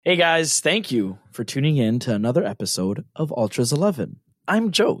Hey guys, thank you for tuning in to another episode of Ultras 11.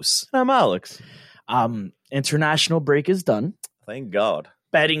 I'm Jose. I'm Alex. International break is done. Thank God.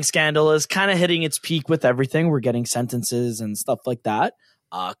 Betting scandal is kind of hitting its peak with everything. We're getting sentences and stuff like that.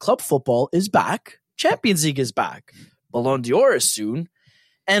 Club football is back. Champions League is back. Ballon d'Or is soon.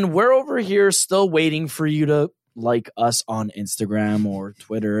 And we're over here still waiting for you to like us on Instagram or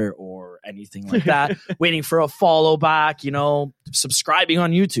Twitter or anything like that. Waiting for a follow back, subscribing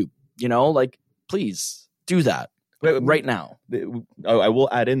on YouTube, please do that right now. I will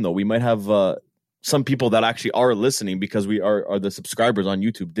add in, though, we might have some people that actually are listening because we are the subscribers on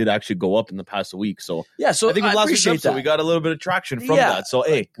YouTube did actually go up in the past week. So yeah, so I think last week's episode, that. we got a little bit of traction from that. So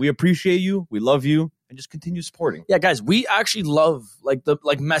hey, we appreciate you, we love you, and just continue supporting. Yeah, guys, we actually love the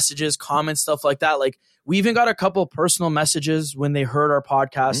messages, comments, stuff like that. Like we even got a couple personal messages when they heard our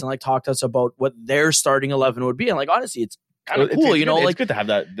podcast and talked to us about what their starting 11 would be. And honestly, it's kind of cool, it's good to have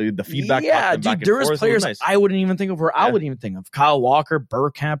that the feedback. Yeah, dude, there was players nice. I wouldn't even think of, or I wouldn't even think of. Kyle Walker,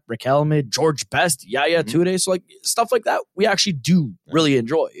 Burkamp, Riquelme, George Best, Yaya Toure. So stuff like that, we actually do really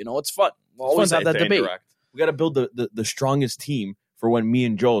enjoy. It's fun. We'll always have that debate. Interact. We got to build the strongest team for when me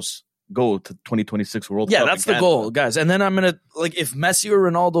and Jose go to 2026 World Cup. Yeah, that's the goal, guys. And then I'm gonna if Messi or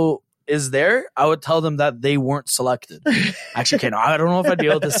Ronaldo is there, I would tell them that they weren't selected. Actually, I don't know if I'd be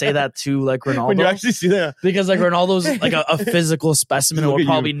able to say that to Ronaldo. When you actually see that, because Ronaldo's a physical specimen and will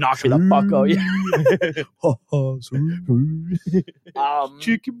probably knock me the fuck out. Yeah.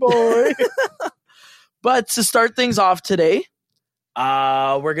 Cheeky boy. But to start things off today,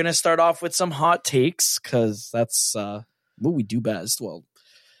 we're gonna start off with some hot takes because that's what we do best. Well,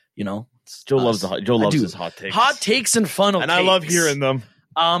 Joe loves his hot takes. Hot takes and funnel, and takes. I love hearing them.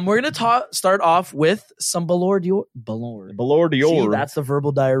 We're gonna start off with some Ballon d'Or. See, that's the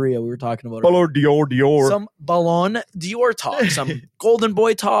verbal diarrhea we were talking about. Ballon d'Or. Some Ballon d'Or talk. Some Golden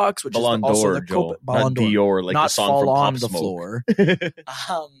Boy talks, which Ballon is also d'Or, the Ballon d'Or, like not the song fall from on Pop the Smoke. floor.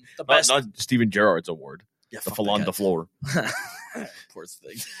 The best, not Steven Gerrard's award. Yeah, the fall on the floor. Poor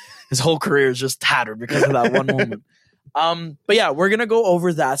thing. His whole career is just tattered because of that one moment. But yeah, we're gonna go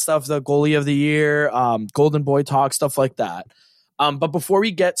over that stuff, the goalie of the year, Golden Boy talk, stuff like that. But before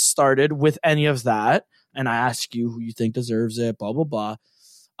we get started with any of that, and I ask you who you think deserves it, blah blah blah.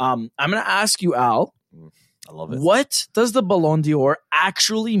 I'm gonna ask you, Al. I love it. What does the Ballon d'Or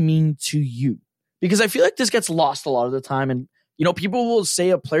actually mean to you? Because I feel like this gets lost a lot of the time, and people will say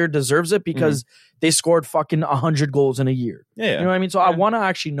a player deserves it because they scored fucking 100 goals in a year. Yeah. You know what I mean? So I want to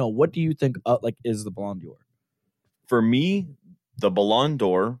actually know, what do you think is the Ballon d'Or? For me, the Ballon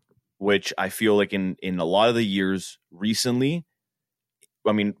d'Or, which I feel like in a lot of the years recently,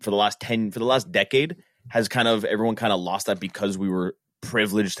 I mean, for the last decade, has everyone lost that because we were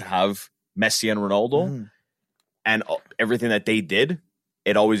privileged to have Messi and Ronaldo and everything that they did.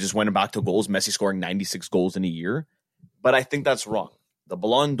 It always just went back to goals. Messi scoring 96 goals in a year. But I think that's wrong. The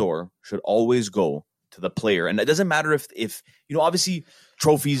Ballon d'Or should always go to the player. And it doesn't matter if obviously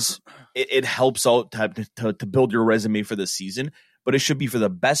trophies, it helps out to build your resume for the season, but it should be for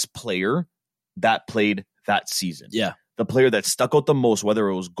the best player that played that season. Yeah. The player that stuck out the most, whether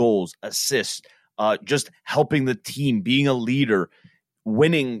it was goals, assists, just helping the team, being a leader,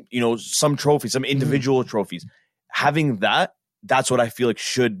 winning, some trophies, some individual trophies. Having that's what I feel like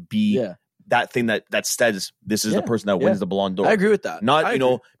should be that thing that says this is the person that wins the Ballon d'Or. I agree with that. Not,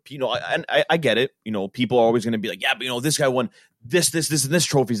 and I get it. People are always going to be like, yeah, but this guy won this, and this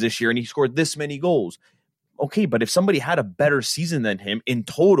trophies this year, and he scored this many goals. Okay, but if somebody had a better season than him in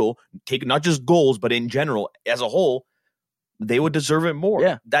total, take not just goals, but in general, as a whole, they would deserve it more.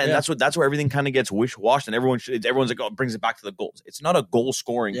 Yeah. And that's where everything kind of gets wish-washed, and everyone's like, oh, it brings it back to the goals. It's not a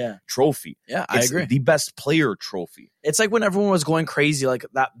goal-scoring trophy. Yeah, I agree. The best player trophy. It's like when everyone was going crazy, like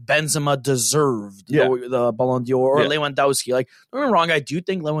that Benzema deserved the Ballon d'Or or Lewandowski. Like, don't get me wrong, I do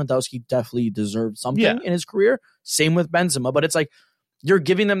think Lewandowski definitely deserved something in his career. Same with Benzema, but it's like you're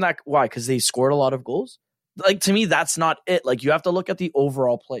giving them that. Why? Because they scored a lot of goals. Like, to me, that's not it. Like, you have to look at the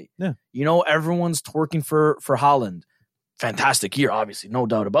overall play. Yeah. Everyone's twerking for Haaland. Fantastic year, obviously, no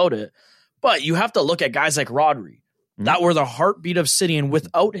doubt about it. But you have to look at guys like Rodri that were the heartbeat of City, and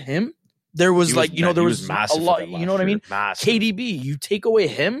without him, there was there was a lot. You know what I mean? Massive. KDB, you take away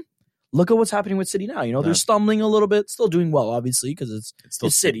him, look at what's happening with City now. They're stumbling a little bit, still doing well, obviously, because it's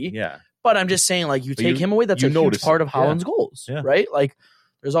still City. Yeah. But I'm just saying, like, you take him away, that's a huge part of Haaland's goals, right? Like,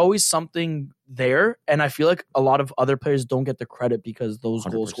 there's always something there, and I feel like a lot of other players don't get the credit because those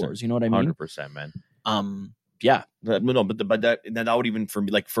goal scorers. You know what I mean? 100%, man. Yeah. No, but that would even for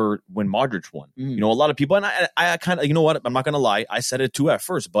me, like for when Modric won, a lot of people, and I kind of, I'm not going to lie. I said it too at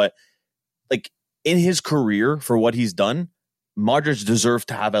first, but like in his career for what he's done, Modric deserved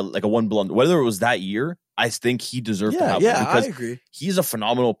to have a one Ballon. Whether it was that year, I think he deserved to have one because I agree. he's a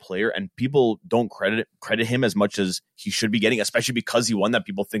phenomenal player, and people don't credit him as much as he should be getting, especially because he won that.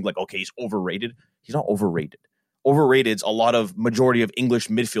 People think like, okay, he's overrated. He's not overrated. Overrated's a lot of majority of English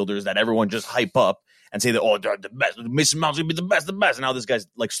midfielders that everyone just hype up and say that, oh, they're the best. Mason Mount's gonna be the best. And now this guy's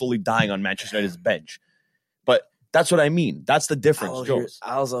like slowly dying on Manchester United's bench. But that's what I mean. That's the difference, Joe.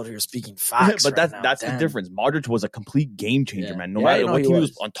 Al's out here speaking facts. But that's the difference. Modric was a complete game changer, man. No matter what he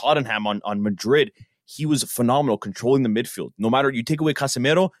was on Tottenham, on Madrid, he was phenomenal controlling the midfield. No matter, you take away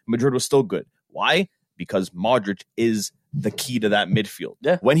Casemiro, Madrid was still good. Why? Because Modric is the key to that midfield.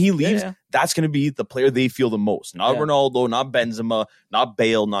 Yeah. When he leaves, that's going to be the player they feel the most. Not Ronaldo, not Benzema, not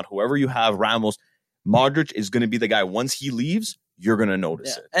Bale, not whoever you have, Ramos. Modric is going to be the guy. Once he leaves, you're going to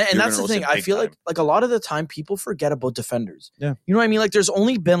notice it. And that's the thing. I feel like a lot of the time people forget about defenders. Yeah. You know what I mean? Like there's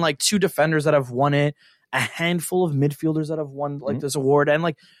only been like 2 defenders that have won it, a handful of midfielders that have won like this award. And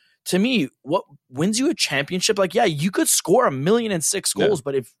like, to me, what wins you a championship, like, you could score 1,000,006 goals,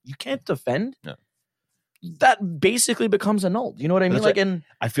 but if you can't defend, that basically becomes annulled. You know what I mean? Like, and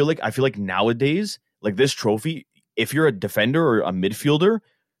I feel like nowadays, like this trophy, if you're a defender or a midfielder,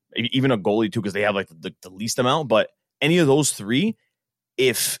 even a goalie too, because they have like the least amount, but any of those 3,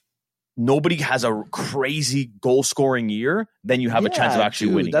 if nobody has a crazy goal scoring year, then you have a chance of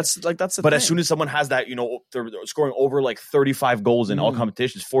actually winning. That's the but thing. As soon as someone has that, they're scoring over like 35 goals in all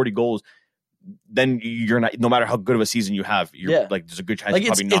competitions, 40 goals, then you're not, no matter how good of a season you have, you're like, there's a good chance like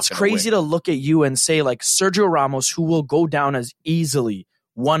you're probably not. It's crazy to look at you and say like Sergio Ramos, who will go down as easily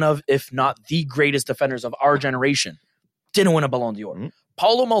one of, if not the greatest defenders of our generation, didn't win a Ballon d'Or. Mm-hmm.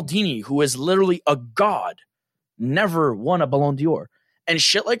 Paulo Maldini, who is literally a god, never won a Ballon d'Or. And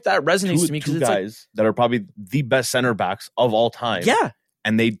shit like that resonates to me because it's guys that are probably the best center backs of all time. Yeah.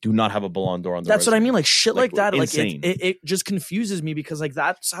 And they do not have a Ballon d'Or on their That's resume. what I mean. Like shit like that. Insane. Like it just confuses me because like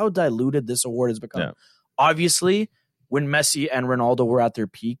that's how diluted this award has become. Yeah. Obviously, when Messi and Ronaldo were at their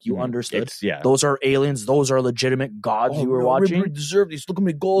peak, you understood. Those are aliens. Those are legitimate gods you were watching. He deserved these. Look how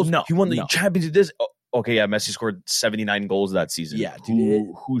many goals. No, he won the Champions League. This. Okay, yeah, Messi scored 79 goals that season. Yeah,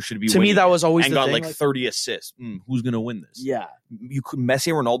 who should be to winning me that was always and the got thing, like 30 assists. Who's gonna win this? Yeah,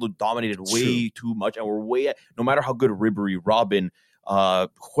 Messi and Ronaldo dominated way too much, and we're way. No matter how good Ribery, Robin,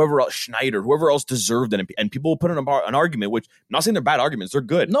 whoever else, Schneider, whoever else deserved it, and people will put in an argument. Which I'm not saying they're bad arguments; they're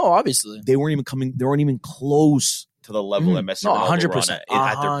good. No, obviously they weren't even close to the level that Messi. No, 100%,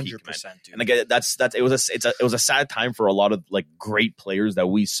 at their peak, man. And again, it was a sad time for a lot of like great players that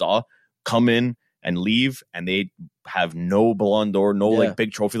we saw come in and leave, and they have no Ballon d'Or, no like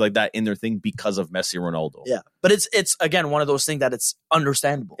big trophy like that in their thing because of Messi and Ronaldo. Yeah, but it's again one of those things that it's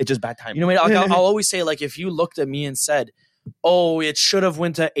understandable. It's just bad timing. You know what I mean? Like, I'll always say like if you looked at me and said, "Oh, it should have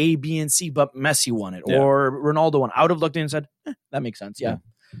went to A, B, and C, but Messi won it, or Ronaldo won," I would have looked at it and said, "That makes sense." Yeah.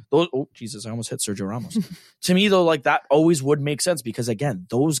 Those, oh Jesus, I almost hit Sergio Ramos. To me though, like that always would make sense because again,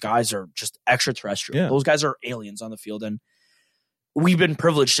 those guys are just extraterrestrial. Yeah. Those guys are aliens on the field, and we've been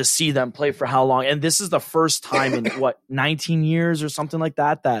privileged to see them play for how long? And this is the first time in 19 years or something like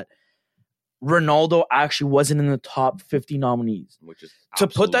that Ronaldo actually wasn't in the top 50 nominees. Which is to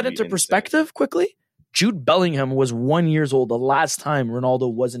put that into perspective quickly, Jude Bellingham was 1 year old the last time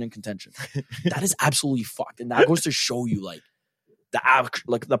Ronaldo wasn't in contention. That is absolutely fucked. And that goes to show you like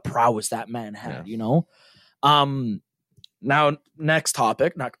the prowess that man had, you know? Now next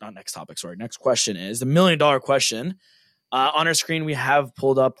topic, not next topic, sorry. Next question is the $1 million question. On our screen, we have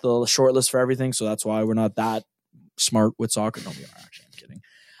pulled up the short list for everything, so that's why we're not that smart with soccer. No, we are actually. I'm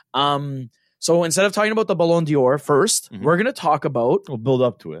kidding. So instead of talking about the Ballon d'Or first, we're going to talk about... We'll build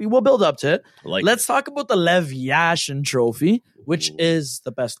up to it. We'll build up to it. Let's talk about the Lev Yashin Trophy, which is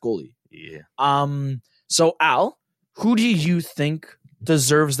the best goalie. Yeah. So, Al, who do you think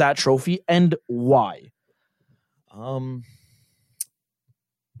deserves that trophy and why? To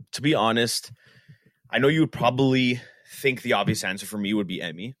be honest, I know you would probably... think the obvious answer for me would be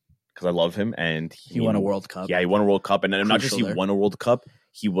Emmy because I love him and he won a World Cup. Yeah, he won a World Cup, and not just he won a World Cup,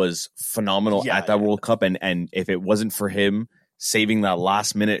 he was phenomenal at that World Cup. And if it wasn't for him saving that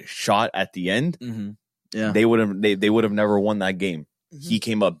last minute shot at the end, they would have never won that game. He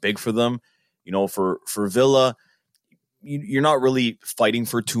came up big for them. You know, for Villa, you're not really fighting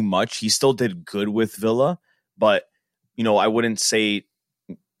for too much. He still did good with Villa, but you know, I wouldn't say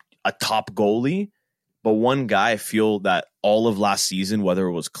a top goalie. But one guy I feel that all of last season, whether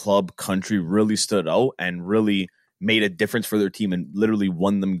it was club, country, really stood out and really made a difference for their team and literally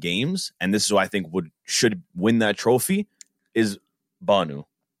won them games. And this is who I think should win that trophy is Banu.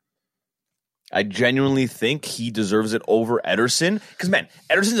 I genuinely think he deserves it over Ederson. Because, man,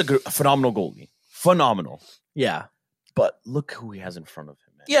 Ederson's a phenomenal goalie. Phenomenal. Yeah. But look who he has in front of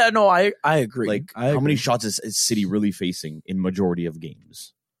him, man. Yeah, no, I agree. Like, I how agree. many shots is City really facing in majority of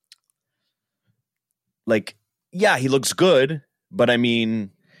games? Like, yeah, he looks good, but I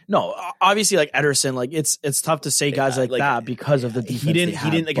mean, no, obviously, like Ederson, like it's tough to say guys like that because of the defense. He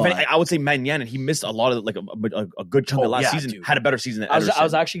didn't. Like, if I would say Magnan, and he missed a lot of like a good chunk of last season. Dude. Had a better season than Ederson. I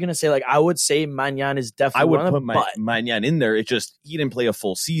was actually gonna say, like, I would say Magnan is definitely. I would put Magnan in there. It's just he didn't play a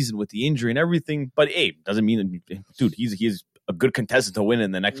full season with the injury and everything. But hey, doesn't mean, dude, he's a good contestant to win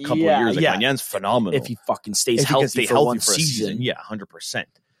in the next couple of years. Like, Magnan's phenomenal if he fucking stays healthy for one season. Yeah, 100%.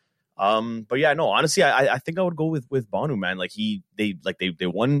 But yeah, no, honestly, I think I would go with Bonu, man. Like they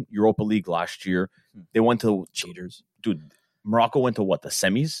won Europa League last year. They went to cheaters, dude. Morocco went to what, the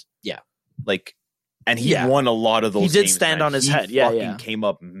semis? Yeah, like, and he won a lot of those. He did games, stand man. on his he head. Yeah, fucking came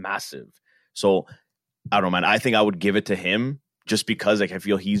up massive. So I don't know, man. I think I would give it to him just because, like, I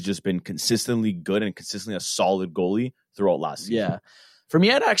feel he's just been consistently good and consistently a solid goalie throughout last season. Yeah, for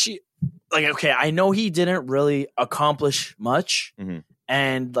me, I'd actually like. Okay, I know he didn't really accomplish much. Mm-hmm.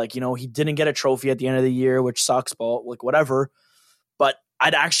 And, like, you know, he didn't get a trophy at the end of the year, which sucks, but like whatever. But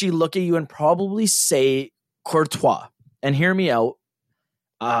I'd actually look at you and probably say Courtois. And hear me out.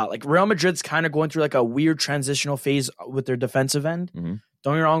 Like, Real Madrid's kind of going through like a weird transitional phase with their defensive end. Mm-hmm.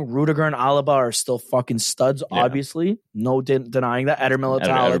 Don't get me wrong, Rudiger and Alaba are still fucking studs, obviously. No denying that. Eder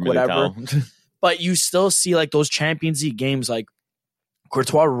Militao, like, whatever. But you still see like those Champions League games, like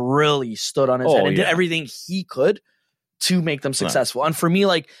Courtois really stood on his head and did everything he could to make them successful. And for me,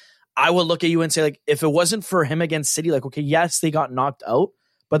 like, I would look at you and say, like, if it wasn't for him against City, like, okay, yes, they got knocked out,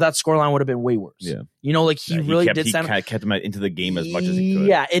 but that scoreline would have been way worse. Yeah. You know, like, he really did stand. He kept them into the game as much as he could.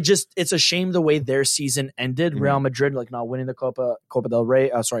 Yeah, it's a shame the way their season ended. Real Madrid, like, not winning the Copa del Rey,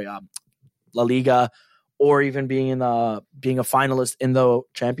 La Liga, or even being a finalist in the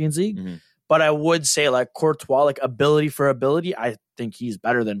Champions League. Mm-hmm. But I would say, like, Courtois, like, ability for ability, I think he's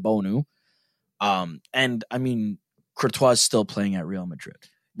better than Bonu. And I mean, Courtois is still playing at Real Madrid,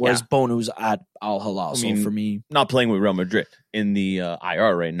 whereas Bonu's at Al Hilal. So for me, not playing with Real Madrid in the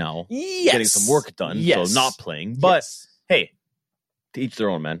IR right now, getting some work done. So not playing, but hey, to each their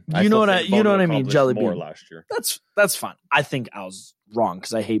own, man. You know what I mean, Jelly Bean. Last year, that's fine. I think I was wrong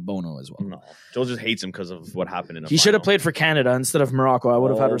because I hate Bono as well. No, Joel just hates him because of what happened in. He should have played for Canada instead of Morocco. I would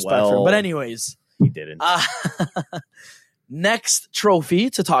have had respect for him. But anyways, he didn't. Next trophy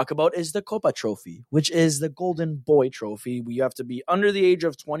to talk about is the Copa Trophy, which is the Golden Boy Trophy. We have to be under the age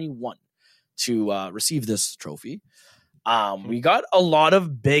of 21 to receive this trophy. We got a lot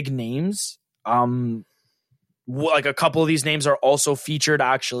of big names. Like, a couple of these names are also featured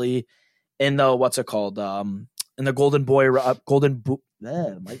actually in the in the Golden Boy could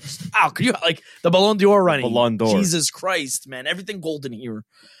you like the Ballon d'Or running? Ballon d'Or. Jesus Christ, man! Everything golden here.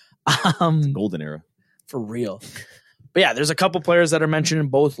 Golden era for real. But yeah, there's a couple players that are mentioned in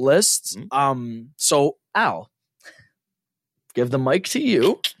both lists. So Al, give the mic to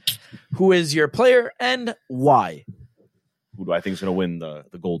you. Who is your player and why? Who do I think is going to win the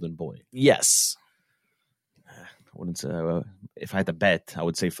Golden Boy? Yes. I wouldn't say. If I had to bet, I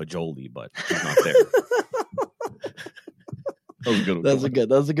would say Fajoli, but he's not there. That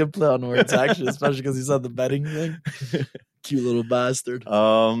was a good play on words, actually, especially because he said the betting thing. Cute little bastard.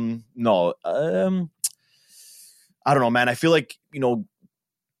 No. I don't know, man. I feel like, Pedri,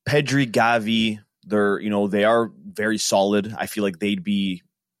 Gavi, they are very solid. I feel like they'd be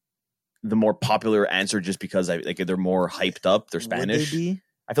the more popular answer just because they're more hyped up. They're Spanish. Would they be?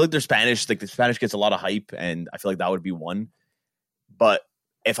 I feel like they're Spanish. Like, the Spanish gets a lot of hype, and I feel like that would be one. But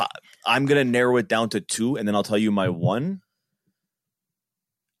if I'm going to narrow it down to two, and then I'll tell you my one,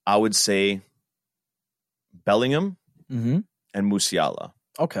 I would say Bellingham and Musiala.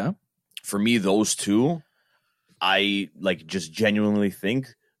 Okay. For me, those two, I just genuinely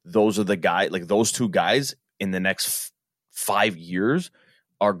think those are the guy. Like, those two guys in the next 5 years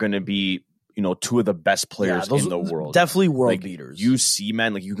are going to be, two of the best players in the world. Definitely world beaters. You see,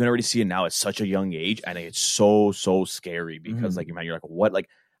 man, you can already see it now at such a young age, and it's so scary because, man, you're like, what? Like,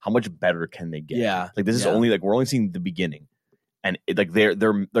 how much better can they get? Yeah. This is only we're only seeing the beginning. And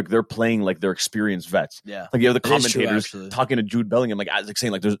they're playing like they're experienced vets. Yeah, like you have the commentators talking to Jude Bellingham,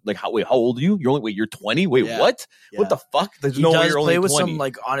 saying there's how old are you? You're 20. Wait, what? Yeah. What the fuck? There's he no way you're only 20. He does play with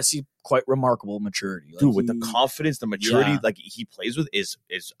some honestly quite remarkable maturity, dude. With the confidence, the maturity, he plays with is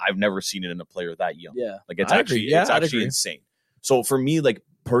I've never seen it in a player that young. Yeah, it's actually insane. So for me,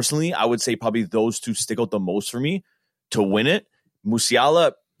 personally, I would say probably those two stick out the most for me to win it.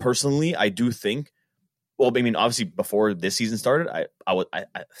 Musiala, personally, I do think. Well, I mean, obviously, before this season started, I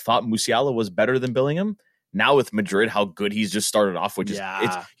thought Musiala was better than Bellingham, now with Madrid, how good he's just started off, which is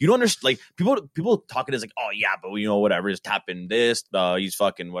you don't understand. Like people talking is like, oh yeah, but whatever, just tapping this, he's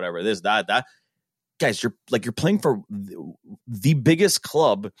fucking whatever, this, that. Guys, you're playing for the biggest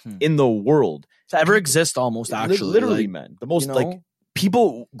club in the world to ever exist, almost actually, literally, man. The most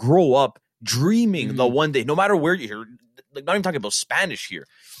people grow up dreaming the one day, no matter where you're. Like, not even talking about Spanish here.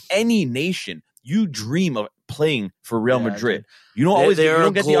 Any nation, you dream of playing for Real Madrid. You don't always you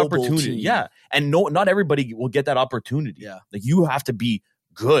don't get the opportunity. Team. Yeah. And not everybody will get that opportunity. Yeah. Like, you have to be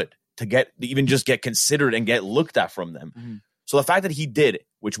good to get considered and get looked at from them. Mm-hmm. So the fact that he did,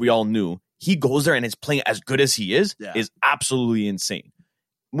 which we all knew, he goes there and is playing as good as he is absolutely insane.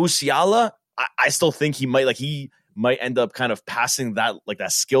 Musiala, I still think he might end up kind of passing that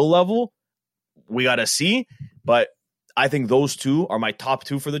skill level. We got to see, but I think those two are my top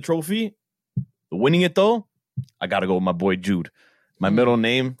two for the trophy. Winning it, though, I got to go with my boy Jude. My middle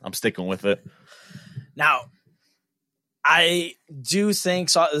name, I'm sticking with it. Now, I do think,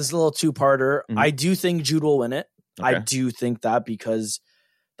 so this is a little two-parter, I do think Jude will win it. Okay. I do think that because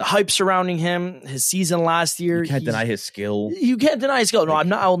the hype surrounding him, his season last year. You can't deny his skill. You can't deny his skill. No,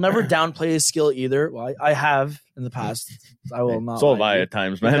 I'll never downplay his skill either. Well, I have in the past. I will not. So have I at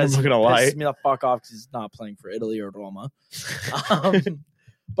times, man. I'm not gonna lie. Pisses me the fuck off because he's not playing for Italy or Roma.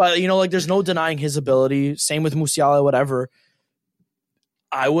 But there's no denying his ability. Same with Musiala, whatever.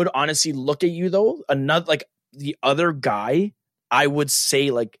 I would honestly look at you though. The other guy, I would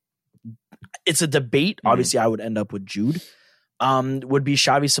say it's a debate. Obviously, I would end up with Jude. Would be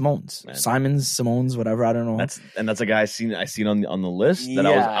Xavi Simons, whatever. I don't know. That's a guy I seen on the list that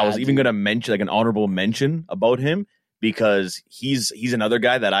I was even going to mention, an honorable mention about him, because he's another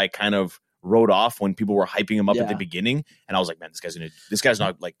guy that I kind of wrote off when people were hyping him up at the beginning, and I was like, man, this guy's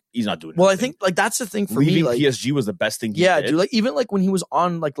not he's not doing. Well, anything. I think that's the thing for Leaving me. PSG was the best thing. He did. Dude. Even when he was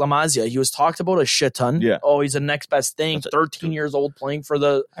on La Masia, he was talked about a shit ton. Yeah. Oh, he's the next best thing. 13 years old playing for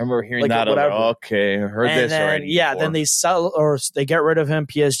the. I remember hearing that. Whatever. Okay, I heard this already. Yeah, then they sell or they get rid of him.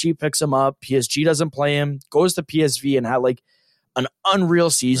 PSG picks him up. PSG doesn't play him. Goes to PSV and had an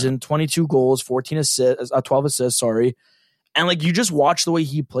unreal season. 22 goals, 12 assists. Sorry. And you just watch the way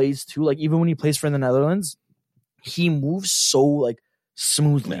he plays too. Even when he plays for the Netherlands, he moves so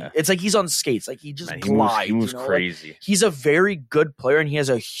smoothly. Yeah. It's he's on skates. He just glides. He moves crazy. He's a very good player, and he has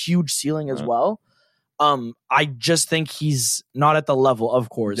a huge ceiling as well. I just think he's not at the level, of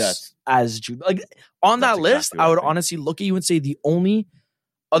course, as Jude. On that list, I would honestly look at you and say the only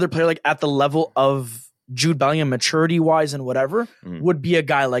other player at the level of Jude Bellingham, maturity wise and whatever, would be a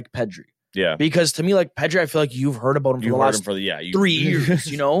guy like Pedri. Yeah, because to me, Pedri, I feel you've heard about him for the last 3 years.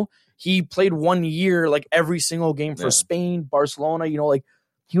 He played 1 year, every single game for Spain, Barcelona.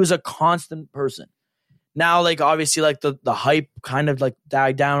 He was a constant person. Now, obviously, the hype kind of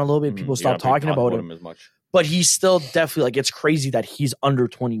died down a little bit. People stopped talking about him as much. But he's still definitely it's crazy that he's under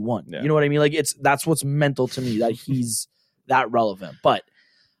 21. Yeah. You know what I mean? That's what's mental to me, that he's that relevant. But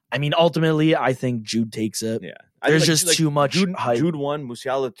I mean, ultimately, I think Jude takes it. Yeah. There's just too much hype. Jude 1,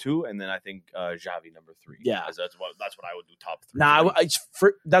 Musiala 2, and then I think Xavi number 3. Yeah, that's what I would do top 3. Nah,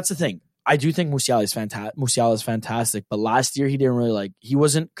 that's the thing. I do think Musiala is fantastic, but last year he didn't really he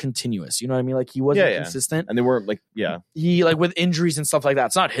wasn't continuous. You know what I mean? He wasn't consistent, and they weren't He with injuries and stuff like that.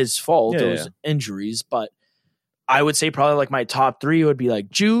 It's not his fault. Those injuries, but I would say probably my top 3 would be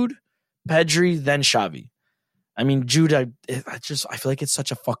Jude, Pedri, then Xavi. I mean, Jude, I feel it's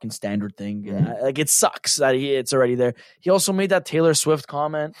such a fucking standard thing. It sucks that it's already there. He also made that Taylor Swift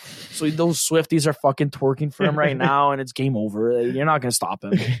comment. So those Swifties are fucking twerking for him right now, and it's game over. You're not going to stop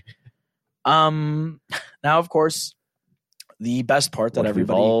him. Now, of course, the best part that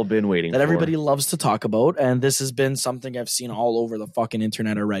we've all been waiting that everybody loves to talk about, and this has been something I've seen all over the fucking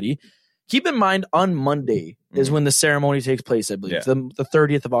internet already. Keep in mind, on Monday is when the ceremony takes place, I believe. Yeah. The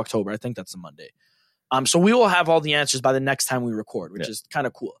 30th of October. I think that's a Monday. So we will have all the answers by the next time we record, which is kind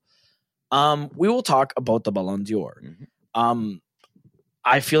of cool. We will talk about the Ballon d'Or.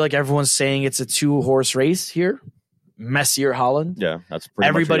 I feel everyone's saying it's a 2-horse race here. Messi or Haaland. Yeah, that's pretty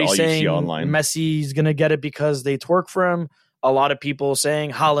everybody much all saying you see online. Messi's going to get it because they twerk for him. A lot of people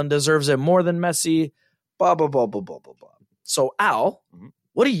saying Haaland deserves it more than Messi. Blah, blah, blah, blah, blah, blah, blah. So, Al,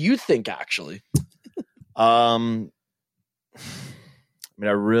 what do you think, actually? I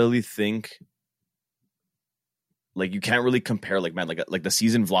really think you can't really compare the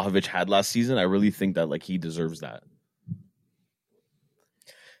season Vlahovic had last season. I really think that he deserves that.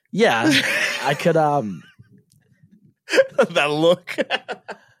 Yeah, I could that look.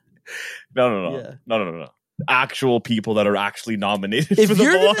 No. Actual people that are actually nominated. If for the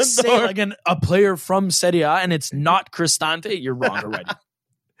you're Ballon gonna say a player from Serie A and it's not Cristante, you're wrong already.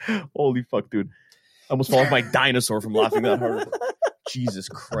 Holy fuck, dude. almost fell off my dinosaur from laughing that hard. Jesus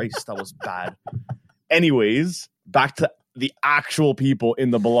Christ, that was bad. Anyways, back to the actual people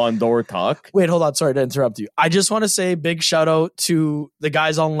in the Ballon d'Or talk. Wait, hold on. Sorry to interrupt you. I just want to say big shout out to the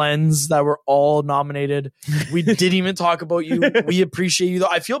guys on Lens that were all nominated. We didn't even talk about you. We appreciate you though.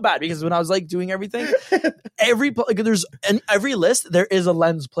 I feel bad because when I was like doing everything, every list there is a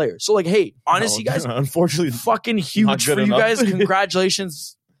Lens player. So like, hey, honestly, guys, unfortunately, fucking huge for you guys.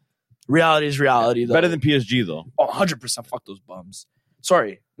 Congratulations. Reality is reality though. Better than PSG though. Oh, 100%. Fuck those bums.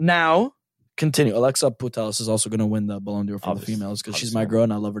 Sorry. Now. Continue. Alexa Putellas is also going to win the Ballon d'Or for the females because she's my girl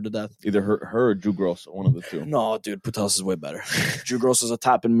and I love her to death. Either her or Drew Gross, one of the two. No, dude, Putellas is way better. Drew Gross is a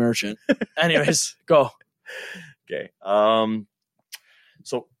tapping merchant. Anyways, go. Okay.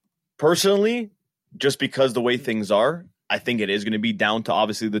 So personally, just because the way things are, I think it is going to be down to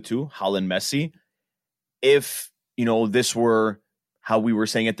obviously the two, Haaland, Messi. If, this were how we were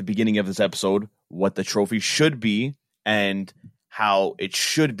saying at the beginning of this episode, what the trophy should be and how it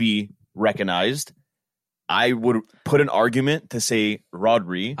should be recognized, I would put an argument to say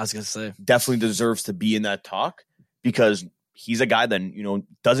Rodri I was gonna say definitely deserves to be in that talk because he's a guy that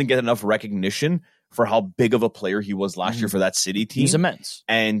doesn't get enough recognition for how big of a player he was last year for that City team. He's immense.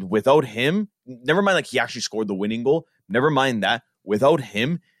 And without him, never mind like he actually scored the winning goal, never mind that, without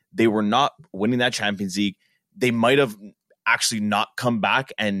him, they were not winning that Champions League. They might have actually not come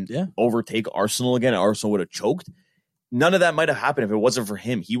back and overtake Arsenal again, and Arsenal would have choked. None of that might have happened if it wasn't for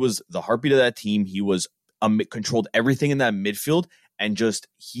him. He was the heartbeat of that team. He was controlled everything in that midfield, and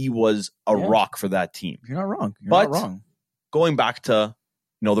he was a rock for that team. You're not wrong. You're not wrong. Going back to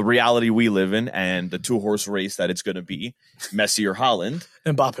the reality we live in and the 2-horse race that it's going to be, Messi or Haaland.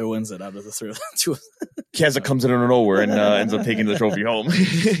 Mbappe wins it out of the three of them. Two. Chiesa comes in out of nowhere and ends up taking the trophy home.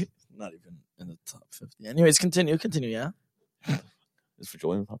 Not even in the top 50. Anyways, continue. Yeah. Is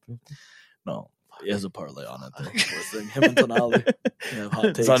Fagioli in the top 50? No. He has a parlay on it, though. Him and Tonali.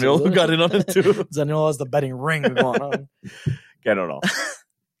 Zaniolo got in on it, too. Zaniolo has the betting ring going on. I don't know.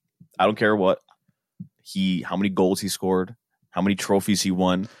 I don't care how many goals he scored, how many trophies he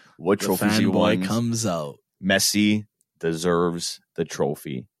won, what trophies he won. Comes out. Messi deserves the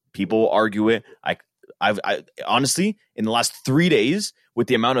trophy. People argue it. I honestly, in the last 3 days, with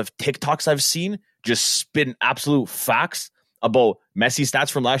the amount of TikToks I've seen, just spitting absolute facts about Messi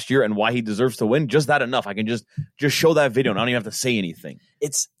stats from last year and why he deserves to win. Just that enough. I can just show that video and I don't even have to say anything.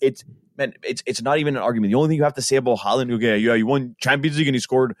 It's not even an argument. The only thing you have to say about Haaland, you won Champions League and he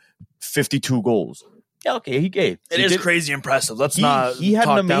scored 52 goals. Yeah, okay, he gave. It is crazy impressive. He had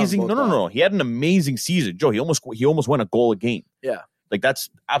an amazing no. He had an amazing season. Joe, he almost won a goal a game. Yeah. Like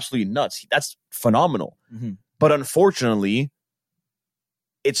that's absolutely nuts. That's phenomenal. Mm-hmm. But unfortunately,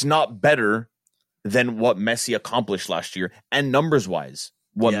 it's not better than what Messi accomplished last year, and numbers wise,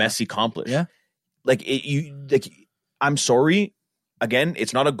 what Messi accomplished. Yeah, I'm sorry. Again,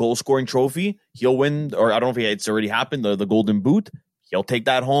 it's not a goal scoring trophy. He'll win, or I don't know if it's already happened. The Golden Boot. He'll take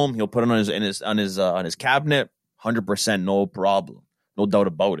that home. He'll put it on his cabinet. 100%, no problem, no doubt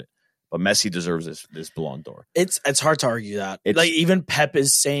about it. But Messi deserves this Ballon d'Or. It's hard to argue that. Even Pep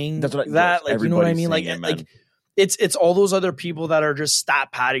is saying that. You know what I mean? It's all those other people that are just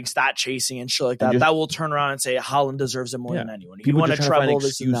stat padding, stat chasing, and shit like that. That will turn around and say Haaland deserves it more than anyone. People want to treble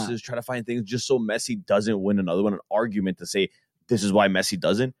excuses, try to find things just so Messi doesn't win another one. An argument to say this is why Messi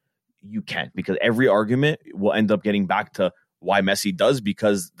doesn't. You can't, because every argument will end up getting back to why Messi does,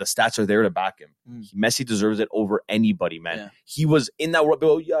 because the stats are there to back him. Messi deserves it over anybody, man. Yeah. He was in that world.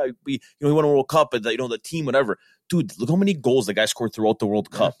 He won a World Cup, but the team, whatever. Dude, look how many goals the guy scored throughout the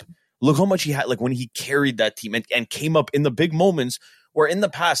World Cup. Look how much he had, when he carried that team and came up in the big moments where in the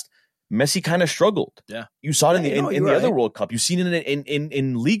past Messi kind of struggled. Yeah, you saw it in the other World Cup. You've seen it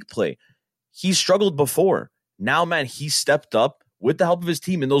in league play. He struggled before. Now, man, he stepped up with the help of his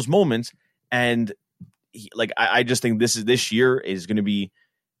team in those moments, and I just think this year is going to be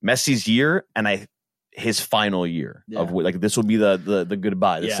Messi's year, and his final year of this will be the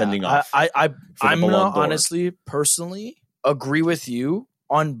goodbye, the sending off. I'm gonna honestly, personally agree with you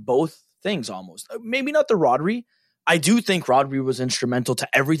on both things almost. Maybe not the Rodri. I do think Rodri was instrumental to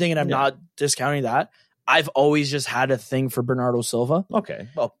everything, and I'm not discounting that. I've always just had a thing for Bernardo Silva. Okay.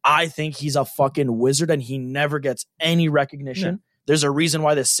 Well, I think he's a fucking wizard, and he never gets any recognition. Yeah. There's a reason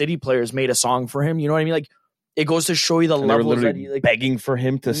why the City players made a song for him. You know what I mean? It goes to show you the levels that he begging for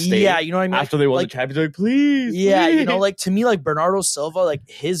him to stay. Yeah, you know what I mean? After they won the Champions League, please. Yeah, please. To me, Bernardo Silva,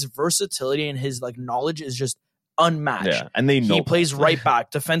 his versatility and his knowledge is just unmatched. Yeah, and he plays right back,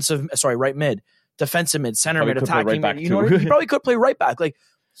 right mid, defensive mid, center mid, attacking mid. You know what I mean? He probably could play right back.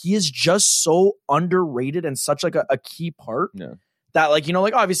 He is just so underrated and such a key part that, like, you know,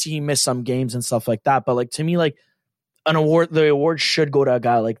 like obviously he missed some games and stuff like that, but like to me, like the award should go to a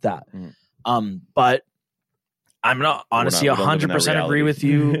guy like that. But I'm not honestly 100% agree with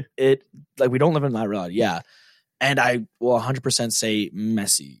you. It like we don't live in that reality. Yeah. And I will 100% say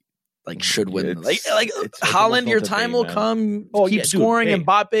Messi like should win. Like Haaland, your time will come. Keep scoring.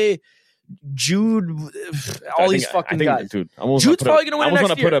 Mbappe, Jude, all these fucking guys. Dude, Jude's probably going to win it next year. I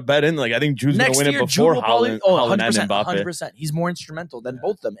want to put a bet in. Like I think Jude's going to win it before Haaland, Haaland and Mbappe. 100%. He's more instrumental than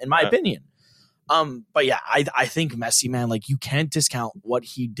both of them, in my opinion. But yeah, I think Messi, man, like you can't discount what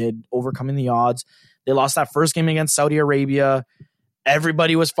he did overcoming the odds. They lost that first game against Saudi Arabia.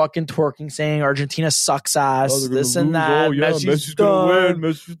 Everybody was fucking twerking, saying Argentina sucks ass, this and that. Oh, yeah, Messi's gonna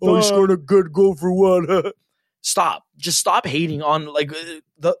win. He scored a good goal for what? Stop. Just stop hating on like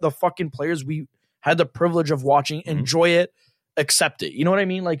the fucking players we had the privilege of watching. Enjoy it. Accept it. You know what I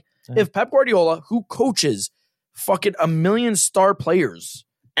mean? Like if Pep Guardiola, who coaches fucking a million star players,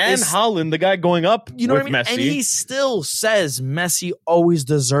 and Haaland, the guy going up, you know with what I mean? Messi, and he still says Messi always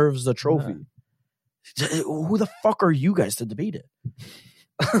deserves the trophy. Who the fuck are you guys to debate it?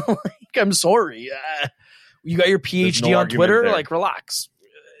 Like, I'm sorry. You got your PhD on Twitter. There. Like, relax.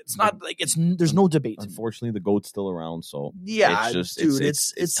 It's not like there's no debate. Unfortunately, the GOAT's still around, so yeah, it's just dude,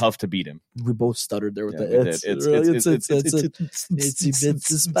 it's tough to beat him. We both stuttered there with it's.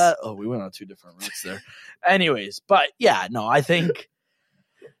 Oh, we went on two different routes there. Anyways, but yeah, no, I think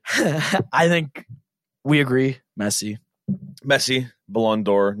we agree. Messi, Ballon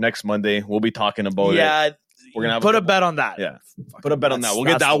d'Or next Monday. We'll be talking about it. Yeah, we're gonna put a bet on that. Yeah, put a bet on that. We'll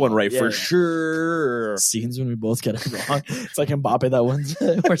get that one right for sure. Scenes when we both get it wrong. It's like Mbappe that wins.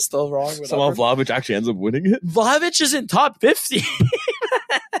 We're still wrong. Somehow Vlahovic actually ends up winning it. Vlahovic is in top 50.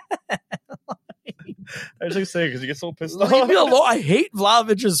 I was just saying because you get so pissed off. I hate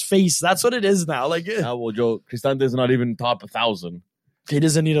Vlahovic's face. That's what it is now. Like, well, Joe, Cristante's not even top 1,000. He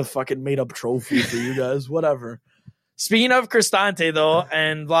doesn't need a fucking made up trophy for you guys. Whatever. Speaking of Cristante, though,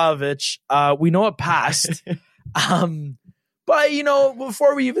 and Vlahovic, we know it passed. But, you know,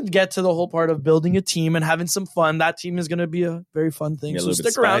 before we even get to the whole part of building a team and having some fun, that team is going to be a very fun thing. So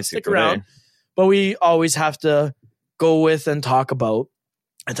stick around. But we always have to go with and talk about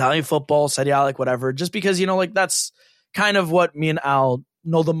Italian football, Serie A, like whatever, just because, you know, like that's kind of what me and Al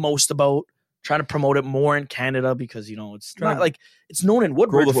know the most about. Trying to promote it more in Canada because, you know, it's not like it's known in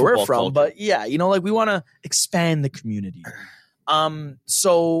Woodbridge where we're from, culture. But yeah, you know, like we want to expand the community.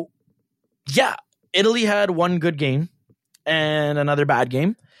 So yeah, Italy had one good game and another bad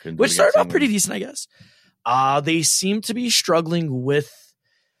game, which started off pretty decent, I guess. They seem to be struggling with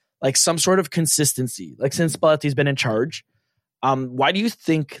like some sort of consistency, like since Spalletti's been in charge. Why do you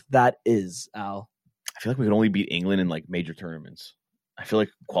think that is, Al? I feel like we can only beat England in like major tournaments. I feel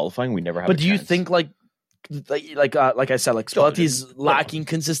like qualifying, we never have. But do you think like I said, like Spalletti's lacking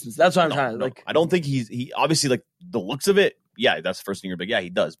consistency? That's what I'm trying to like. I don't think he obviously like the looks of it. Yeah, that's the first thing you're like. Yeah,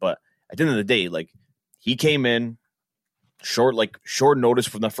 he does. But at the end of the day, like he came in short notice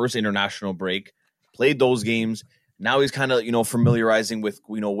from the first international break, played those games. Now he's kind of familiarizing with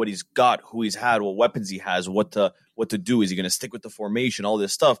what he's got, who he's had, what weapons he has, what to do. Is he going to stick with the formation, all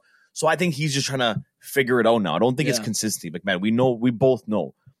this stuff? So I think he's just trying to figure it out now. I don't think it's consistency. Like, man, we both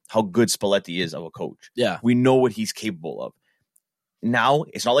know how good Spalletti is of a coach. Yeah. We know what he's capable of. Now,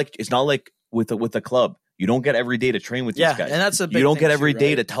 it's not like with the club. You don't get every day to train with these guys. And that's a big You don't get every too, day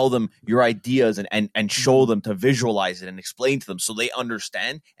right? to tell them your ideas and show them, to visualize it and explain to them so they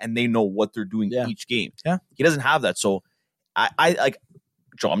understand and they know what they're doing each game. Yeah. He doesn't have that. So I like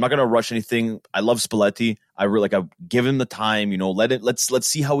Joe, I'm not going to rush anything. I love Spalletti. I give him the time, let's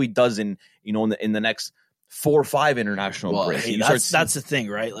see how he does in the next 4 or 5 international breaks. Hey, that's the thing,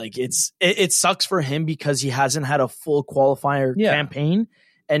 right? Like it sucks for him because he hasn't had a full qualifier campaign.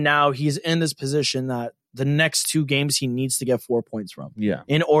 And now he's in this position that the next 2 games he needs to get 4 points from. Yeah.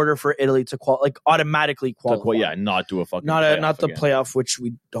 In order for Italy to automatically qualify. Not do a fucking not the playoff, which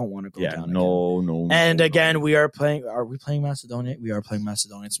we don't want to go down. No. And again, we are playing. Are we playing Macedonia? We are playing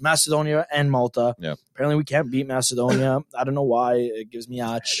Macedonia. It's Macedonia and Malta. Yeah. Apparently, we can't beat Macedonia. I don't know why. It gives me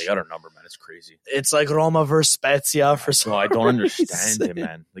atch. They got our number, man. It's crazy. It's like Roma versus Spezia for some I don't understand it,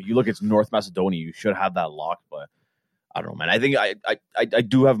 man. Like you look, it's North Macedonia. You should have that locked, but I don't know, man. I think I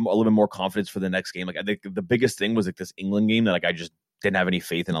do have a little bit more confidence for the next game. Like I think the biggest thing was like this England game that I just didn't have any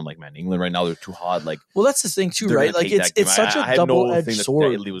faith in. I'm like, man, England right now, they're too hot. Like, well, that's the thing too, right? Like it's such a double-edged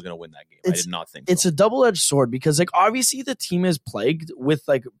sword. That Italy was going to win that game. I did not think it's a double-edged sword because like obviously the team is plagued with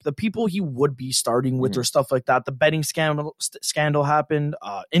like the people he would be starting with or stuff like that. The betting scandal happened,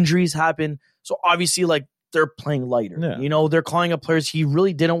 injuries happened, so obviously like they're playing lighter. Yeah. They're calling up players he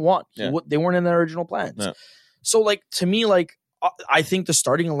really didn't want. They weren't in their original plans. Yeah. So like to me, like I think the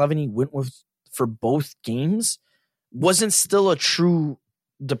starting 11 he went with for both games wasn't still a true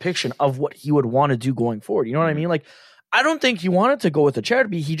depiction of what he would want to do going forward. You know what I mean? Like, I don't think he wanted to go with the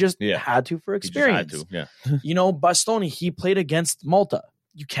charity. He just had to for experience. He just had to, You know, Bastoni, he played against Malta.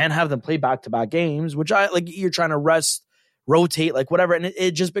 You can't have them play back-to-back games, which you're trying to rest, rotate, like whatever, and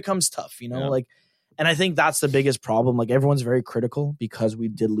it just becomes tough, you know? Like, and I think that's the biggest problem. Like, everyone's very critical because we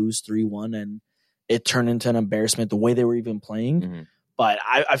did lose 3-1 and it turned into an embarrassment the way they were even playing. But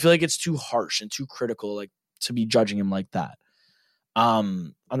I feel like it's too harsh and too critical, like, to be judging him like that.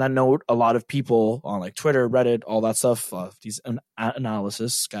 On that note, a lot of people on like Twitter, Reddit, all that stuff, these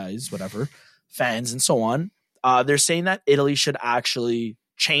analysis guys, whatever, fans and so on, they're saying that Italy should actually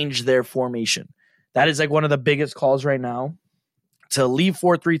change their formation. That is like one of the biggest calls right now, to leave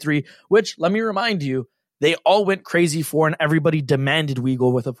 4-3-3, which, let me remind you, they all went crazy for and everybody demanded we go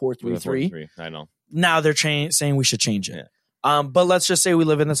with a 4-3-3. I know. Now they're saying we should change it. But let's just say we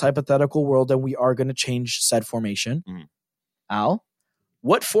live in this hypothetical world and we are going to change said formation. Al,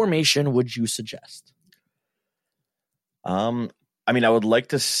 what formation would you suggest? I mean, I would like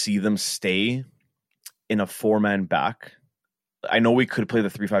to see them stay in a 4-man back. I know we could play the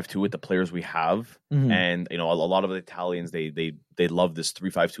 3-5-2 with the players we have, and you know, a lot of the Italians they love this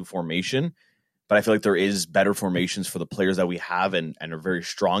 3-5-2 formation. But I feel like there is better formations for the players that we have and are very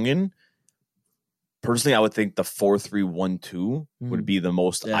strong in. Personally, I would think the 4-3-1-2 would be the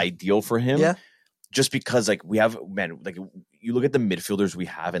most ideal for him. Yeah. Just because, like, we have, man, like, you look at the midfielders we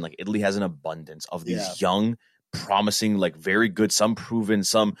have, and like Italy has an abundance of these young, promising, like, very good, some proven,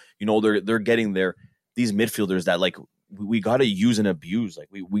 some, you know, they're getting there. These midfielders that, like, we got to use and abuse. Like,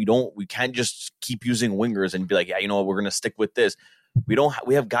 we can't just keep using wingers and be like, yeah, you know what, we're gonna stick with this.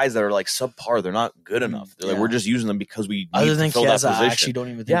 We have guys that are like subpar. They're not good enough. They're like, we're just using them because we need to fill that position. I actually don't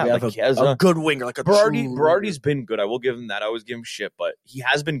even think we have a good winger. Like a Berardi's been good. I will give him that. I always give him shit, but he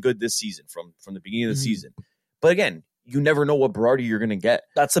has been good this season from the beginning of the season. But again, you never know what Berardi you're going to get.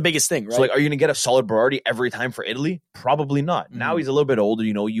 That's the biggest thing, right? So, like, are you going to get a solid Berardi every time for Italy? Probably not. Now he's a little bit older.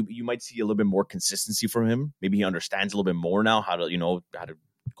 You know, you might see a little bit more consistency from him. Maybe he understands a little bit more now how to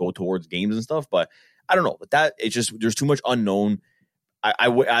go towards games and stuff. But I don't know. But that, it's just, there's too much unknown. I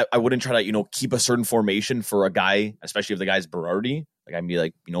wouldn't try to, you know, keep a certain formation for a guy, especially if the guy's Berardi. Like, I'd be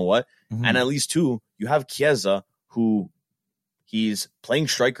like, you know what? And at least two, you have Chiesa, who he's playing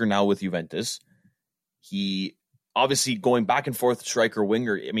striker now with Juventus. He obviously going back and forth striker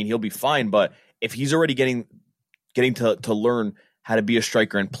winger. I mean, he'll be fine, but if he's already getting to learn how to be a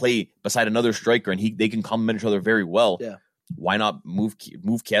striker and play beside another striker, and they can complement each other very well. Yeah. Why not move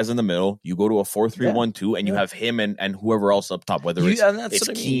Chiesa in the middle? You go to a 4-3-1-2, and you have him and whoever else up top, whether it's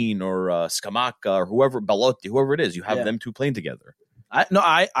Keane or Scamacca or whoever, Bellotti, whoever it is. You have them two playing together.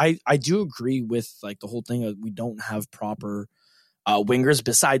 I do agree with like the whole thing of we don't have proper wingers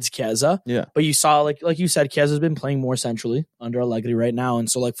besides Chiesa. Yeah. But you saw, like you said, Chiesa's been playing more centrally under Allegri right now.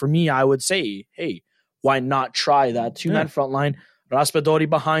 And so, like, for me, I would say, hey, why not try that two-man front line, Raspadori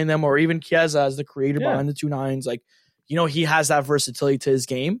behind them, or even Chiesa as the creator behind the 2 9s. Like, you know, he has that versatility to his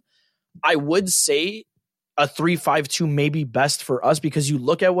game. I would say a 3-5-2 may be best for us because you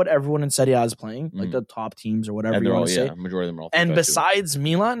look at what everyone in Serie A is playing, like the top teams or whatever you want to say. Majority of them are all 3-5-2. And besides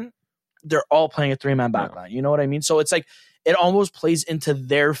Milan, they're all playing a 3-man backline. You know what I mean? So it's like it almost plays into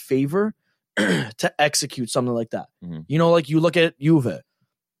their favor to execute something like that. You know, like you look at Juve,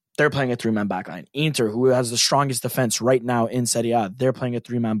 they're playing a 3-man backline. Inter, who has the strongest defense right now in Serie A, they're playing a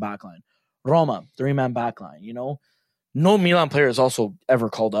 3-man backline. Roma, 3-man backline, you know? No Milan player is also ever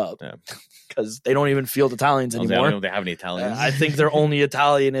called up because they don't even field Italians anymore. I don't know if they have any Italians. I think their only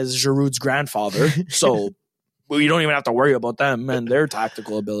Italian is Giroud's grandfather. So you don't even have to worry about them and their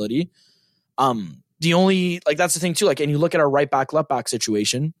tactical ability. The only, like, that's the thing too. Like, and you look at our right back, left back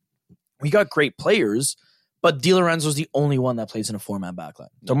situation, we got great players, but Di Lorenzo's the only one that plays in a 4-man backline.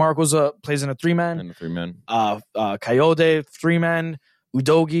 DeMarco's plays in a 3-man. And a 3-man. Coyote, 3-man.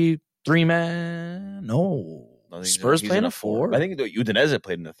 Udogi, 3-man. No. Spurs playing a 4. I think Udinese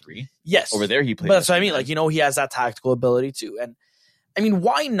played in a 3. Yes. Over there he played. But that's what I mean. Like, you know, he has that tactical ability too. And I mean,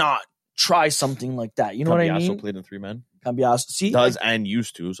 why not try something like that? You know what I mean? Played in 3-man. Cambiasso does and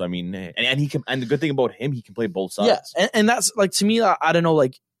used to. So I mean, and he can. And the good thing about him, he can play both sides. Yeah, and that's like, to me, I don't know.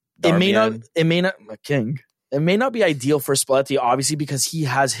 Like, it may not. King. It may not be ideal for Spalletti, obviously, because he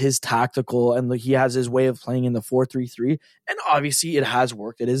has his tactical and he has his way of playing in the 4-3-3, and obviously it has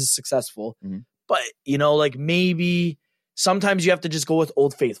worked. It is successful. But, you know, like, maybe sometimes you have to just go with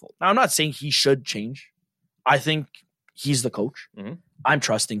Old Faithful. Now, I'm not saying he should change. I think he's the coach. I'm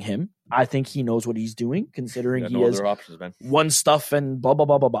trusting him. I think he knows what he's doing, considering he has won stuff and blah, blah,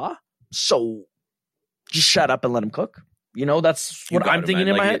 blah, blah, blah. So just shut up and let him cook. That's You what got I'm it, thinking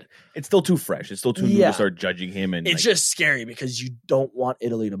man. in my Like, head. It's still too fresh. It's still too new Yeah. to start judging him. And It's just scary because you don't want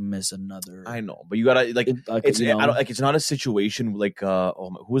Italy to miss another. I know, but you gotta it's not a situation like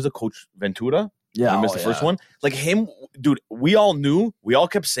who was the coach? Ventura? Yeah, he missed the first one. Like him, dude. We all knew. We all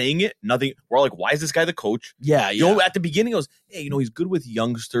kept saying it. Nothing. We're all like, why is this guy the coach? Yeah, At the beginning, it was, hey, he's good with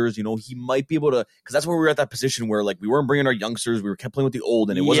youngsters. He might be able to, because that's where we were at that position where like we weren't bringing our youngsters. We were kept playing with the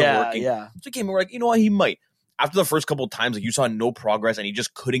old, and it wasn't working. Yeah. So we came and we're like, you know what, he might. After the first couple of times, like you saw no progress, and he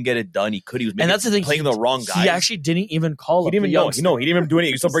just couldn't get it done. He was making, and that's the thing, playing the wrong guy. He actually didn't even call. He didn't even know. He didn't even do anything.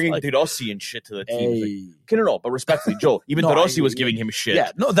 He was still bringing like, Derossi and shit to the team. Hey. Like, but respectfully, Joe, even Derossi was giving him shit.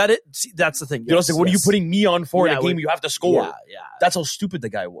 Yeah, no, that's the thing. Derossi, what are you putting me on for in a game you have to score? Yeah. That's how stupid the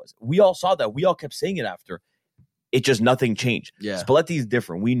guy was. We all saw that. We all kept saying it after. It just nothing changed. Yeah. Spalletti is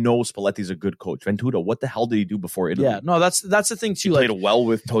different. We know Spalletti's a good coach. Ventura, what the hell did he do before Italy? Yeah, no, that's the thing too. He played well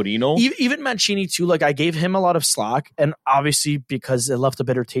with Torino. Even Mancini too. Like I gave him a lot of slack, and obviously because it left a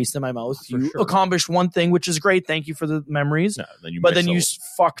bitter taste in my mouth. You accomplished one thing, which is great. Thank you for the memories. No, then you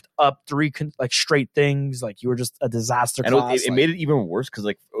fucked up three straight things. Like you were just a disaster. And it made it even worse because,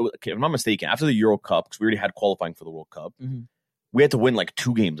 like, if I'm not mistaken, after the Euro Cup, because we already had qualifying for the World Cup, we had to win like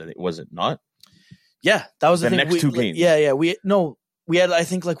 2 games. I think, was it not? Yeah, that was the thing. Next 2 games. Yeah. We had I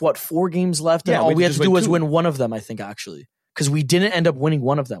think 4 games left, and all we had to do was win one of them. I think actually, because we didn't end up winning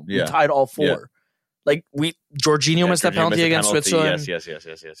one of them. We tied all 4. Yeah. Like Jorginho missed that penalty against Switzerland. Yes.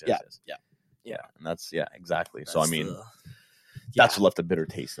 Yeah, and that's exactly. That's so I mean, that's what left a bitter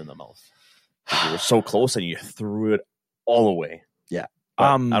taste in the mouth. You were so close, and you threw it all away. Yeah. But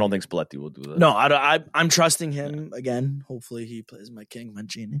I don't think Spalletti will do that. No, I'm trusting him again. Hopefully, he plays my king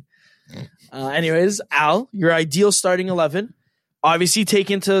Mancini. Anyways, Al, your ideal starting 11. Obviously, take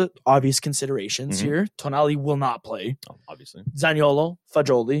into obvious considerations here. Tonali will not play. Oh, obviously. Zaniolo,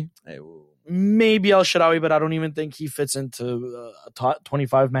 Fagioli. Maybe El Shaarawy, but I don't even think he fits into a top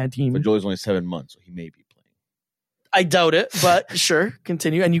 25-man team. Fagioli's only 7 months, so he may be playing. I doubt it, but sure,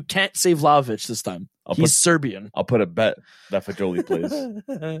 continue. And you can't save Vlahovic this time. He's Serbian. I'll put a bet that Fagioli plays.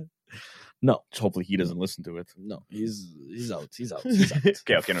 No. Hopefully he doesn't listen to it. No, he's out. He's out.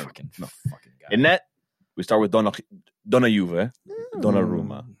 Okay, no. Fucking guy. In net, we start with Donna Juve,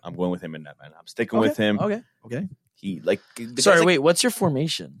 Donnarumma. I'm going with him in net, man. I'm sticking with him. Okay. He wait, what's your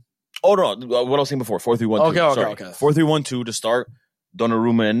formation? Oh no, what I was saying before, 4-3-1-2. Okay. 4-3-1-2 to start.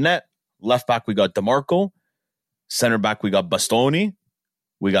 Donnarumma in net. Left back we got DeMarco. Center back we got Bastoni.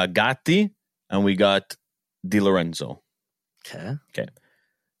 We got Gatti, and we got Di Lorenzo. Okay.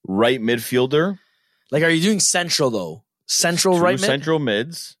 Right midfielder. Like, are you doing central though? Central right mid? Central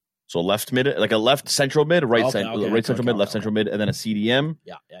mids. So left mid, like a left central mid, right central mid, left central mid, and then a CDM.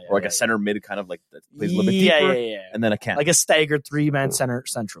 Yeah. Or like a center mid kind of like that plays a little bit deeper. Yeah. And then a cam. Like a staggered 3-man center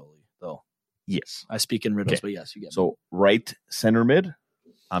centrally, though. Yes. I speak in riddles, but yes, you get it. So right center mid,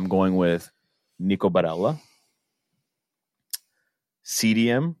 I'm going with Nico Barella.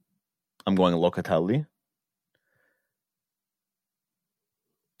 CDM, I'm going Locatelli.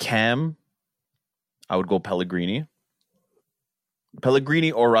 Cam, I would go Pellegrini.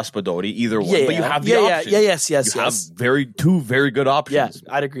 Pellegrini or Raspadori, either one. But you have the options. Yes. You have two very good options.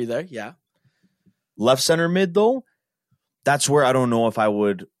 Yeah, I'd agree there. Yeah. Left center mid though, that's where I don't know if I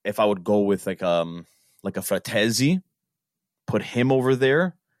would go with like a Fratesi, put him over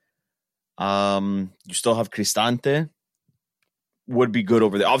there. You still have Cristante, would be good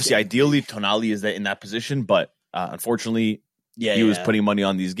over there. Obviously, ideally Tonali is in that position, but unfortunately, he was putting money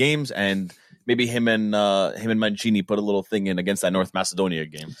on these games, and maybe him and Mancini put a little thing in against that North Macedonia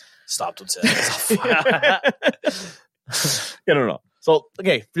game. Stopped with I don't know. So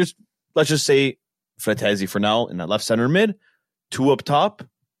let's just say Fratesi for now in that left center mid. 2 up top.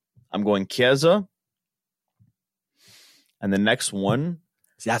 I'm going Chiesa. And the next one.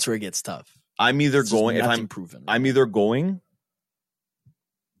 See, that's where it gets tough. I'm either going either going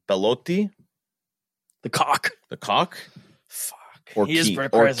Belotti. The cock. Fuck. Or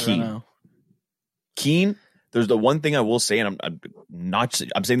Keane. Keane, there's the one thing I will say, and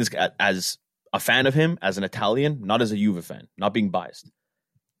I'm saying this as a fan of him, as an Italian, not as a Juve fan, not being biased.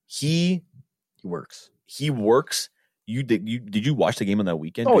 He works. Did you watch the game on that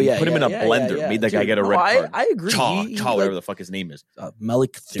weekend? Oh, Put him in a blender, made that guy get a red card. I agree. Chaw, whatever the fuck his name is.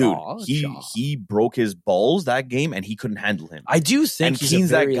 Melik Dude, he broke his balls that game, and he couldn't handle him. I do think Keane's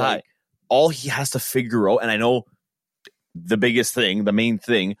that guy. All he has to figure out, and I know the main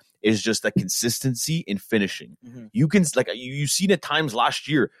thing is just the consistency in finishing. Mm-hmm. You can you've seen it times last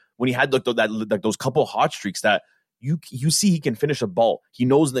year when he had those couple hot streaks that you see he can finish a ball. He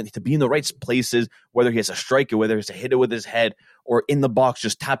knows that to be in the right places, whether he has to strike it, whether he has to hit it with his head or in the box,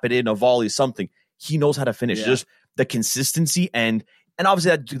 just tap it in, a volley, something. He knows how to finish. Yeah. the consistency and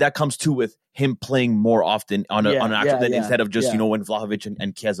obviously that comes too with him playing more often on an actual than instead of just when Vlahovic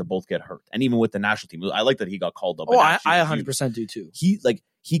and Chiesa both get hurt, and even with the national team, I like that he got called up. Oh, I 100% do too.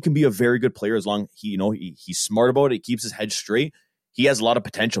 He can be a very good player as long he's smart about it. He keeps his head straight. He has a lot of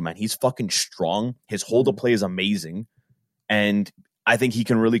potential, man. He's fucking strong. His hold up play is amazing, and I think he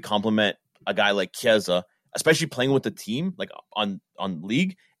can really complement a guy like Chiesa, especially playing with the team like on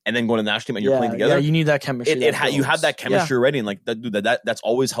league. And then going to the national team and you're playing together. Yeah, you need that chemistry. You have that chemistry already, and like that's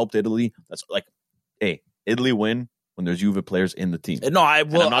always helped Italy. That's like, hey, Italy win when there's Juve players in the team. No, I'm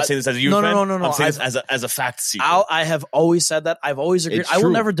not saying this as a Juve fan. No. I'm saying this as a fact. I have always said that. I've always agreed. I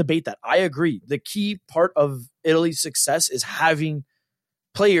will never debate that. I agree. The key part of Italy's success is having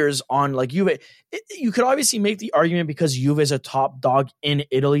players on like Juve. You could obviously make the argument because Juve is a top dog in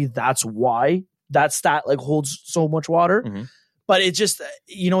Italy. That's why that stat like holds so much water. Mm-hmm. But it's just,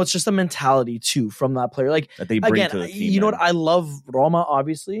 it's just a mentality too from that player. Like that they bring to the team. You know what? I love Roma,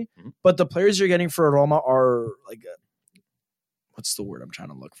 obviously, but the players you're getting for Roma are like, what's the word I'm trying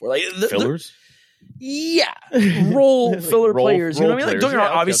to look for? Like fillers. Role filler players. You know what I mean? Like, don't get me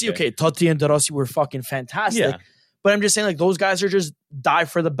wrong. Obviously, okay, Totti and De Rossi were fucking fantastic. Yeah. But I'm just saying, like, those guys are just die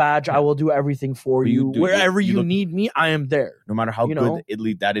for the badge. I will do everything for you. Wherever you need me, I am there. No matter how good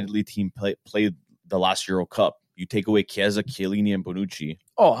that Italy team played the last Euro Cup. You take away Chiesa, Chiellini, and Bonucci.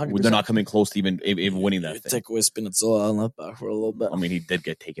 Oh, 100%. They're not coming close to even winning that thing. Take away Spinazzola on left back for a little bit. I mean, he did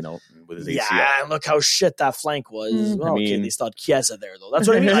get taken out with his ACL. Yeah, look how shit that flank was. Well, okay, they still had Chiesa there, though. That's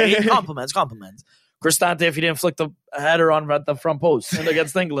what I mean. Like, compliments. Cristante, if he didn't flick the header on at the front post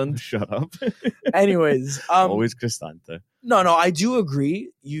against England. Shut up. Anyways. Always Cristante. No, I do agree.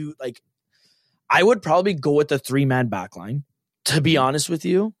 I would probably go with the 3-man back line. To be honest with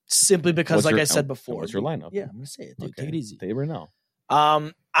you, simply because, I said before. What's your lineup? Yeah, I'm going to say it. Dude. Okay. Take it easy. Say it right now.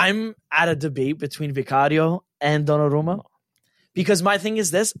 I'm at a debate between Vicario and Donnarumma because my thing is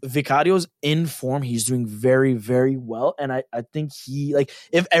this. Vicario's in form. He's doing very, very well. And I think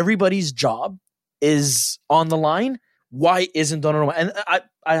if everybody's job is on the line, why isn't Donnarumma? And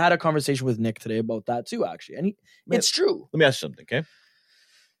I had a conversation with Nick today about that too, actually. And it's true. Let me ask you something, okay?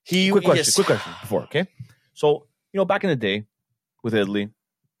 Quick question before, okay? So, back in the day, with Italy,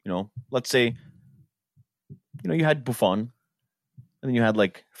 let's say, you had Buffon, and then you had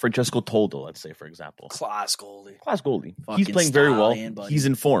like Francesco Toldo, let's say, for example. Class goalie. Fucking he's playing very well. Buddy. He's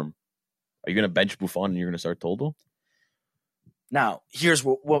in form. Are you going to bench Buffon and you're going to start Toldo? Now, here's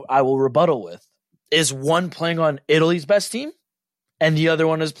what I will rebuttal with. Is one playing on Italy's best team and the other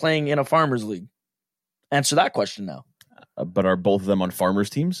one is playing in a farmers league? Answer that question now. But are both of them on farmers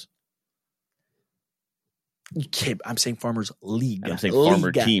teams? Okay, I'm saying farmers league. I'm saying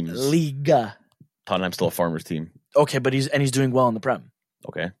farmer teams. Liga. Tottenham's still a farmers team. Okay, but he's doing well in the Prem.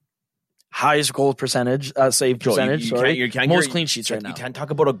 Okay. Highest goal percentage, save percentage. You can't most clean sheets right now. You can't talk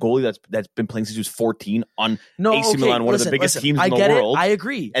about a goalie that's been playing since he was 14 on AC Milan, one of the biggest teams in the world. I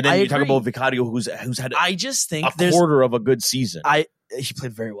agree. And then you talk about Vicario, who's had I just think a quarter of a good season. He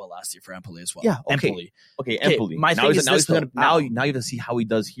played very well last year for Empoli as well. Yeah, okay. Empoli. My thing is this, now you have to see how he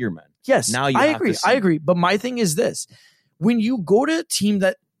does here, man. Yes, I agree. But my thing is this. When you go to a team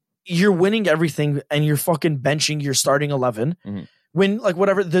that you're winning everything and you're fucking benching your starting 11, when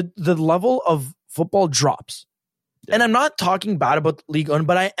the level of football drops. Yeah. And I'm not talking bad about Ligue 1,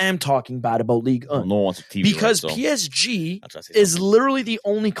 but I am talking bad about Ligue 1. No one wants a TV because PSG is literally the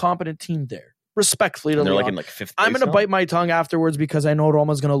only competent team there. Respectfully to Leon. Like fifth I'm going to bite my tongue afterwards because I know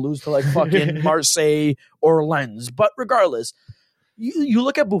Roma's going to lose to like fucking Marseille or Lens. But regardless, you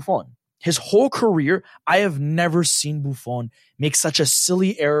look at Buffon. His whole career, I have never seen Buffon make such a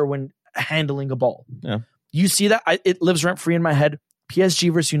silly error when handling a ball. Yeah. You see that? It lives rent-free in my head.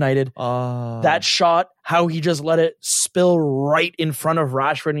 PSG versus United. That shot, how he just let it spill right in front of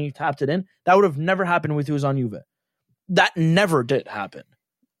Rashford and he tapped it in. That would have never happened if he was on Juve. That never did happen.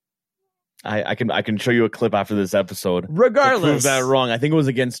 I can show you a clip after this episode. Regardless. To prove that wrong. I think it was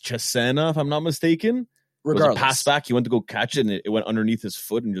against Cesena, if I'm not mistaken. Regardless. It was a pass back. He went to go catch it, and it went underneath his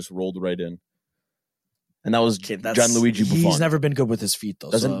foot and just rolled right in. And that was Gianluigi Buffon. He's never been good with his feet,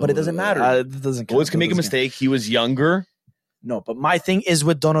 though. But it doesn't matter. It doesn't count. Always can make a mistake. He was younger. No, but my thing is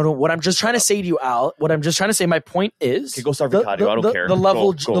with Donnarumma. What I'm just trying to say to you, Al. What I'm just trying to say. My point is. Okay, go start Vicario. I don't care. The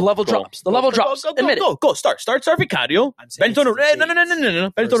level drops. The level drops. Admit it. Go. Start Vicario. Bench Donnarumma.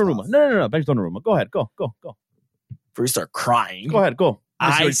 No. Bench Donnarumma. No. Bench Donnarumma. Go ahead. Go. Before you start crying. Go ahead. Go.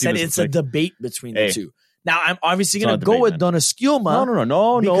 I said it's a debate between the two. Now, I'm obviously going to go with Donaschiuma.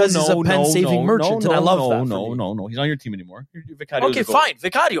 No. Because he's a pen-saving merchant, and I love that. No. He's not on your team anymore. Okay, fine.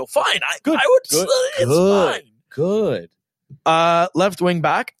 Vicario, fine. I would say it's fine. Good. Left wing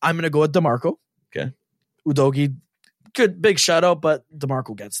back, I'm going to go with DeMarco. Okay. Udogie, good big shout out, but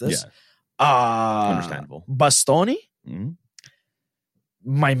DeMarco gets this. Yeah. Understandable. Bastoni, Mhm.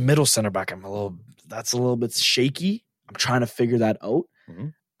 my middle center back, that's a little bit shaky. I'm trying to figure that out.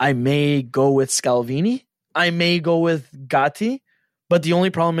 Mhm. I may go with Scalvini. I may go with Gatti. But the only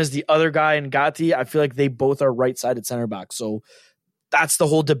problem is the other guy and Gatti, I feel like they both are right-sided center back. So that's the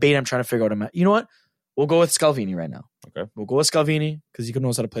whole debate I'm trying to figure out. You know what? We'll go with Scalvini right now. Okay. We'll go with Scalvini because he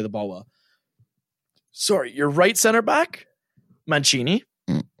knows how to play the ball well. Sorry, your right center back, Mancini.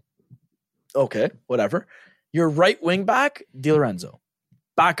 Okay, whatever. Your right wing back, Di Lorenzo.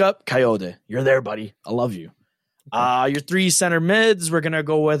 Backup, Coyote. You're there, buddy. I love you. Your three center mids, we're going to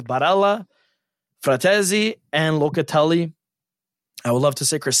go with Barella, Fratesi, and Locatelli. I would love to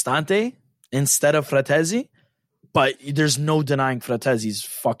say Cristante instead of Fratesi, but there's no denying Fratesi's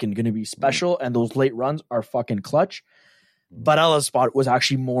fucking going to be special, and those late runs are fucking clutch. Barella's spot was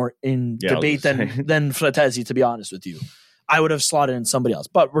actually more in debate than Fratesi, to be honest with you. I would have slotted in somebody else,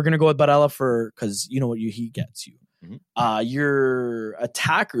 but we're going to go with Barella because you know what he gets you. Mm-hmm. Your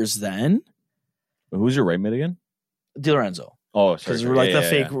attackers then. Who's your right mid again? Di Lorenzo. Oh, sorry. Because we're like the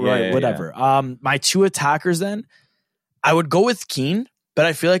fake, right, whatever. Yeah. My two attackers then, I would go with Keane, but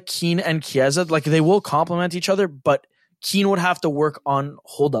I feel like Keane and Chiesa, like they will complement each other, but Keane would have to work on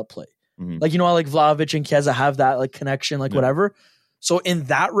hold-up play. Mm-hmm. Like, you know how like Vlahovic and Chiesa have that like connection, like whatever. So in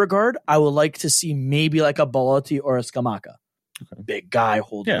that regard, I would like to see maybe like a Belotti or a Scamacca. Okay. Big guy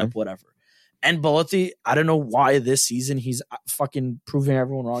holding up, whatever. And Belotti, I don't know why this season he's fucking proving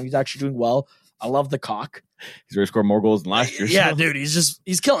everyone wrong. He's actually doing well. I love the cock. He's already scored more goals than last year. Yeah, dude, he's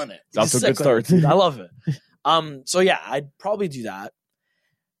killing it. He's off to a good start. Dude, I love it. So yeah, I'd probably do that.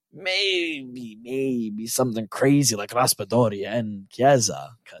 Maybe something crazy like Raspadori and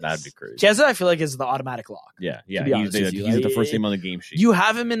Chiesa. That'd be crazy. Chiesa, I feel like, is the automatic lock. Yeah. He's the first name on the game sheet. You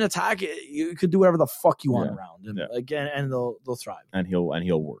have him in attack, you could do whatever the fuck you want around him. Again, and they'll thrive. And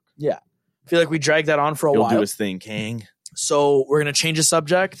he'll work. Yeah. I feel like we dragged that on for a while. He'll do his thing, King. So we're gonna change the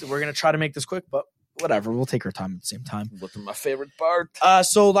subject. We're gonna try to make this quick, but whatever. We'll take our time at the same time. Look at my favorite part.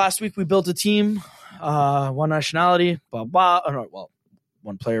 So last week we built a team, one nationality, blah blah. Oh, no, well,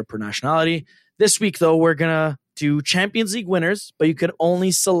 one player per nationality. This week though, we're gonna do Champions League winners, but you can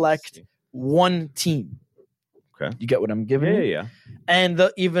only select one team. Okay, you get what I'm giving you? Yeah. And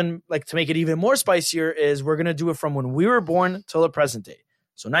even like to make it even more spicier is we're gonna do it from when we were born till the present day.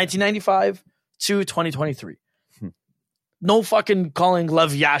 So 1995 to 2023. No fucking calling Lev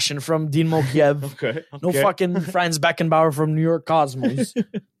Yashin from Dinamo Kiev. Okay. No fucking Franz Beckenbauer from New York Cosmos.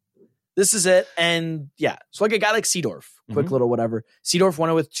 This is it. And yeah, so like a guy like Seedorf, quick little whatever. Seedorf won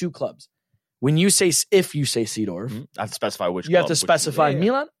it with two clubs. If you say Seedorf, I have to specify which you have to specify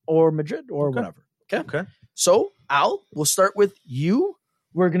Milan or Madrid or whatever. Okay. So Al, we'll start with you.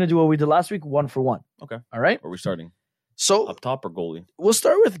 We're going to do what we did last week, 1 for 1. Okay. All right. Are we starting? So up top or goalie? We'll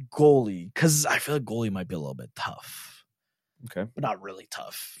start with goalie because I feel like goalie might be a little bit tough. Okay. But not really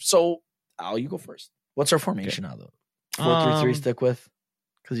tough. So, Al, you go first. What's our formation now, though? 4-3-3 stick with?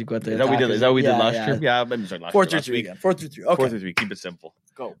 Because you got the. Is that what we did last year? Yeah, maybe last 4-3-3 again. 4-3-3. Okay. 4-3-3. Keep it simple.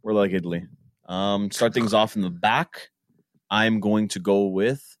 Go. We're like Italy. Start things off in the back. I'm going to go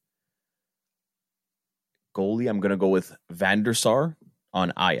with goalie. I'm going to go with Van der Sar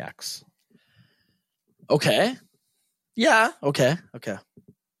on Ajax. Okay. Yeah. Okay.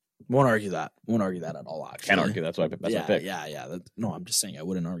 Won't argue that at all, actually. Can't argue. That's why I picked. Yeah. No, I'm just saying I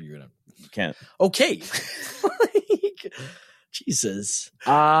wouldn't argue it. You can't. Okay. Jesus.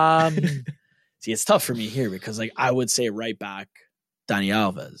 See, it's tough for me here because like I would say right back Dani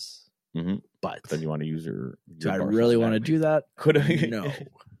Alves. Mm-hmm. But then you want to use your do I really want to do that? Could I? No.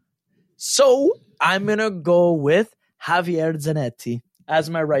 So I'm going to go with Javier Zanetti as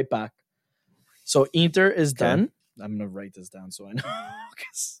my right back. So Inter is done. I'm going to write this down so I know.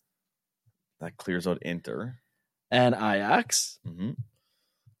 That clears out Inter. And Ajax. Mm-hmm.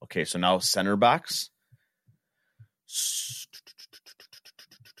 Okay, so now center backs.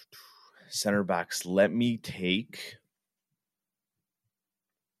 Center backs. Let me take...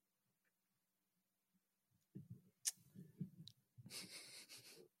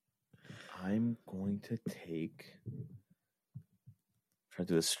 I'm going to take... Try to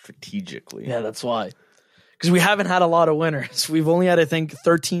do this strategically. Yeah, that's why. Because we haven't had a lot of winners. We've only had, I think,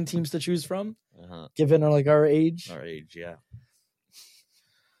 13 teams to choose from, given our age. Our age, yeah.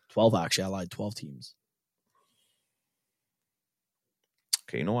 12, actually. I lied. 12 teams.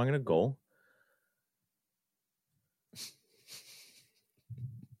 Okay, you know what I'm going to go?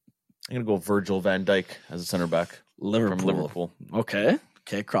 I'm going to go Virgil van Dijk as a center back. From Liverpool. Okay,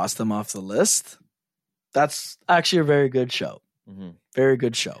 cross them off the list. That's actually a very good show. Mm-hmm. Very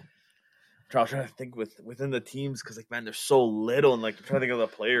good show. I'm trying to think within the teams because, like, man, they're so little, and like I'm trying to think of the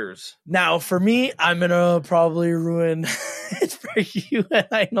players. Now, for me, I'm gonna probably ruin it for you, and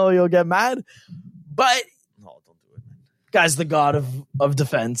I know you'll get mad. But No, don't do it, man. guy's the god of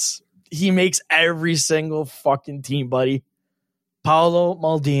defense. He makes every single fucking team, buddy. Paolo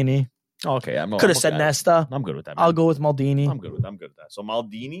Maldini. Okay, I'm Could have said Nesta. I'm good with that. Man. I'll go with Maldini. I'm good with that. So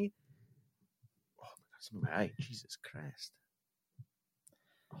Maldini. Oh my God, some of my eye. Jesus Christ.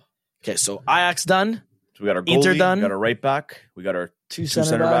 Okay, so Ajax done. So we got our goalie, Inter done. we got our right back, we got our Two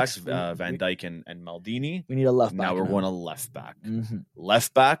center backs, backs. Van Dijk and Maldini. We need a left back. Now we're going to left back. Mm-hmm.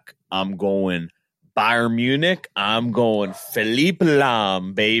 Left back, I'm going Bayern Munich. I'm going Philippe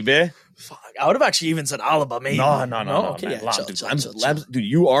Lam, baby. Fuck, I would have actually even said Alaba, maybe. No. Okay, man. yeah, Lam, chill, dude, chill, Lam's- chill. Lam's- dude,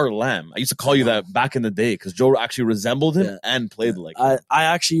 you are Lam. I used to call you that back in the day because Joe actually resembled him and played like him. I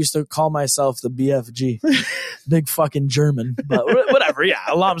actually used to call myself the BFG. Big fucking German. But whatever, yeah.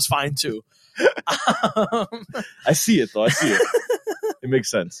 Alam's fine too. I see it, though. I see it. It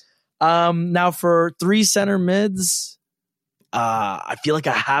makes sense. Now for 3 center mids, I feel like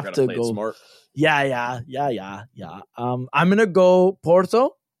I have Gotta to play it go. smart. Yeah. I'm gonna go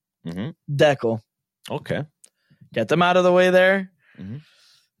Porto, Mhm. Deco. Okay. Get them out of the way there. Mhm.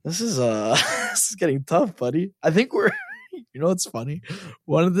 This is this is getting tough, buddy. I think we're you know what's funny?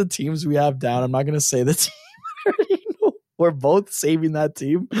 One of the teams we have down, I'm not gonna say the team. We're both saving that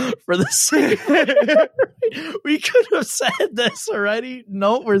team for the same. We could have said this already.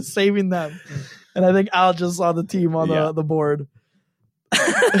 No, we're saving them. And I think Al just saw the team on the board.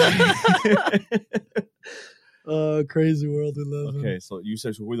 Crazy world we live in. Okay, so you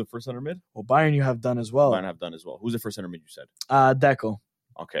said who were the first center mid? Well, Bayern you have done as well. Bayern have done as well. Who's the first center mid you said? Deco.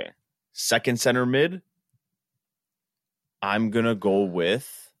 Okay. Second center mid, I'm going to go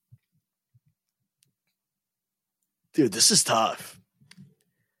with... Dude, this is tough.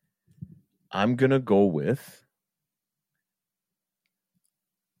 I'm going to go with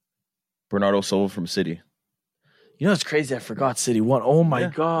Bernardo Silva from City. You know, it's crazy. I forgot City won. Oh, my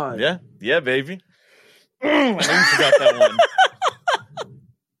God. Yeah, baby. I know you forgot that one.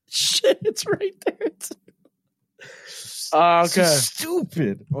 Shit, it's right there. Okay.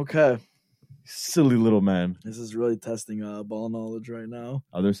 Stupid. Okay. Silly little man. This is really testing ball knowledge right now.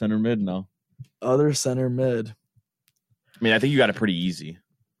 Other center mid? No. Other center mid. I mean, I think you got it pretty easy.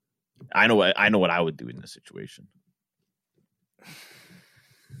 I know what I would do in this situation.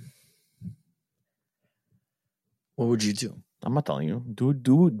 What would you do? I'm not telling you.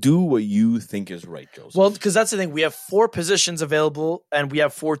 Do what you think is right, Joseph. Well, because that's the thing. We have 4 positions available, and we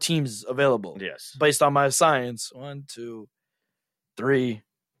have 4 teams available. Yes. Based on my science. 1, 2, 3.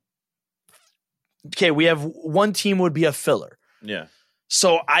 Okay, we have 1 team would be a filler. Yeah.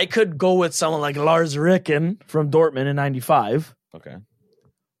 So I could go with someone like Lars Ricken from Dortmund in 95. Okay.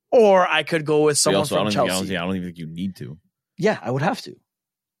 Or I could go with someone from Chelsea. I don't even think you need to. Yeah, I would have to.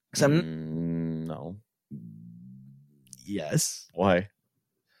 Because No. Yes. Why?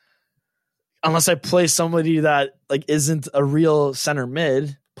 Unless I play somebody that like isn't a real center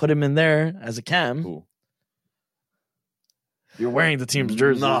mid, put him in there as a cam. Who? You're wearing the team's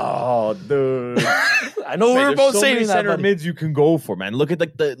jersey. No, dude. I know we were both saying that. Center Buddy. mids you can go for, man. Look at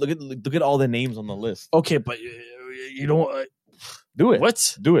look at all the names on the list. Okay, but you don't Do it.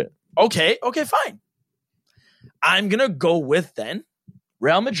 What? Do it. Okay, fine. I'm gonna go with then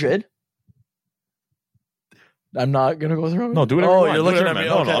Real Madrid. I'm not gonna go through. No, do it. Oh, you're looking at me.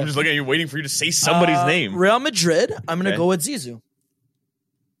 No, Okay. I'm just looking at you, waiting for you to say somebody's name. Real Madrid. I'm gonna Okay. go with Zizou.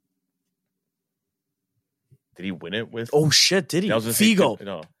 Did he win it with? Oh shit! Did he? I was gonna say- Figo.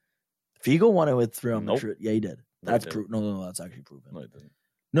 No, Figo won it with Real Nope. Madrid. Yeah, he did. No, That's he proven. No, that's actually proven. no, he didn't.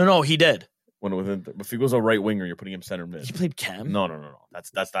 No, he did. Won it with. But Figo's a right winger. You're putting him center mid. He played cam. No.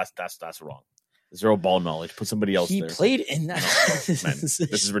 That's wrong. Zero ball knowledge. Put somebody else He there. played in that. No, man, this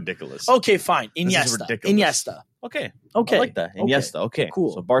is ridiculous. Okay, fine. This is Iniesta. ridiculous. Iniesta. Okay. Okay. I like that. Iniesta. Okay.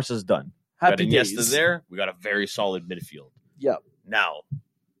 Cool. So Barca's done. Happy we got Iniesta days. there. We got a very solid midfield. Yep. Now,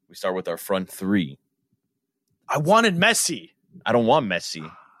 we start with our front 3. I wanted Messi. I don't want Messi.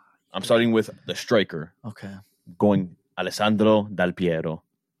 I'm starting with the striker. Okay. Going Alessandro Del Piero.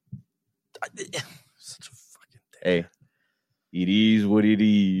 Such a fucking thing. Hey, it is what it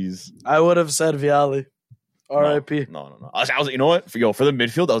is. I would have said Vialli. R.I.P. No. I was, you know what? For the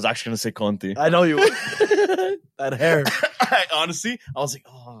midfield, I was actually going to say Conte. I know you would. That hair. Honestly, I was like,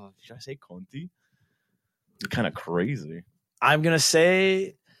 oh, should I say Conte? It's kind of crazy. I'm going to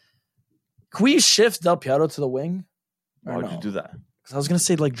say, can we shift Del Piero to the wing? Why would you do that? Because I was going to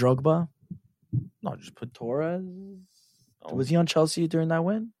say like Drogba. No, just put Torres. Oh. Was he on Chelsea during that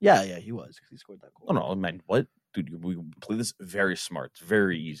win? Yeah, he was. Because he scored that goal. No, man. What? Dude, we play this very smart. It's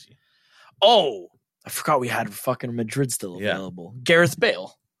very easy. Oh, I forgot we had fucking Madrid still available. Gareth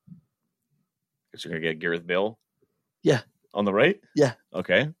Bale. So you're gonna get Gareth Bale? Yeah. On the right? Yeah.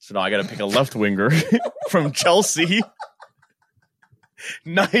 Okay. So now I gotta pick a left winger from Chelsea.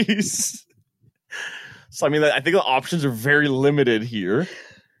 Nice. So I mean, I think the options are very limited here.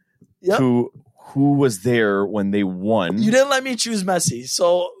 Yep. To who was there when they won. You didn't let me choose Messi,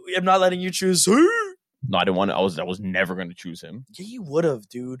 so I'm not letting you choose who. No, I didn't want to. I was never going to choose him. Yeah, you would have,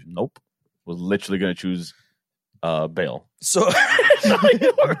 dude. Nope. Was literally going to choose Bale. So,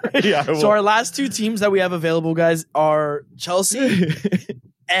 so our last two teams that we have available, guys, are Chelsea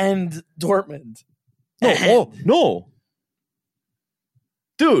and Dortmund. No.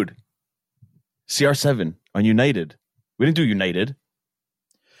 Dude. CR7 on United. We didn't do United.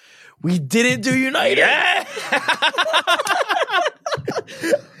 We didn't do United. Yeah.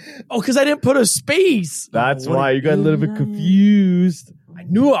 Oh, because I didn't put a space. That's why you got a little bit confused. I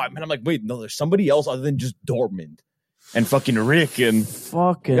knew it, man. I'm like, wait, no, there's somebody else other than just Dortmund and fucking Rick and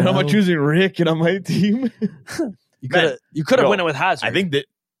fucking. And I'm not choosing Rick and on my team. You could have won it with Hazard. I think that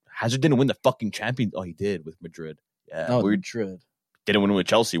Hazard didn't win the fucking champion. Oh, he did with Madrid. Yeah, Madrid didn't win with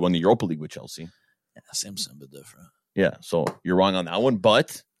Chelsea. Won the Europa League with Chelsea. Yeah, same but different. Yeah, so you're wrong on that one,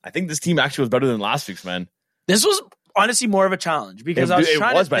 but I think this team actually was better than last week's, man. This was honestly more of a challenge because I was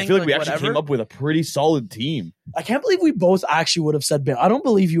trying to think, but I feel like we actually came up with a pretty solid team. I can't believe we both actually would have said Bale. I don't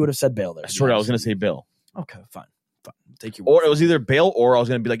believe you would have said Bale there. I swear I was going to say Bale. Okay, fine. Take your or it was either Bale or I was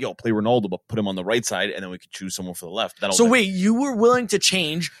going to be like, yo, play Ronaldo, but put him on the right side, and then we could choose someone for the left. So wait, you were willing to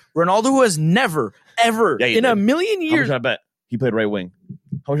change Ronaldo, who has never, ever in a million years. How much should I bet? He played right wing.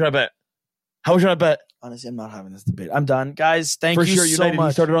 How much should I bet? Honestly, I'm not having this debate. I'm done. Guys, thank you so United, much.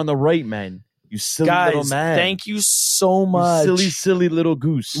 He started on the right, man. You silly little man. Thank you so much. You silly little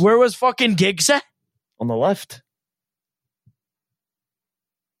goose. Where was fucking Giggs at? On the left.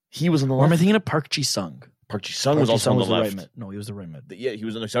 He was on the left. Or am I thinking of Park Ji-sung? Park Ji-sung was also on the left. Right mid. No, he was the right mid. Yeah, he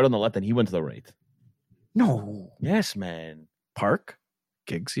was on the start on the left, and he went to the right. No. Yes, man. Park,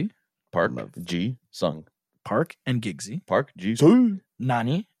 Giggsy. Park, Ji-sung. Park and Giggsy. Park, Ji-sung.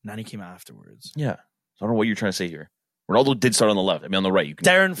 Nani came afterwards. Yeah. So I don't know what you're trying to say here. Ronaldo did start on the left. I mean, on the right. You can...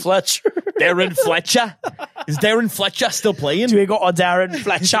 Darren Fletcher. Darren Fletcher? Is Darren Fletcher still playing? Do we got a Darren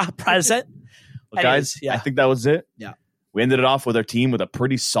Fletcher present? Well, guys, I think that was it. Yeah. We ended it off with our team with a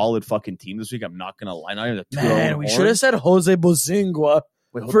pretty solid fucking team this week. I'm not going to lie. Not even Man, we should have said Jose Bozingua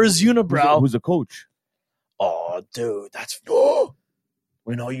for his unibrow. Who's the coach? Oh, dude. That's...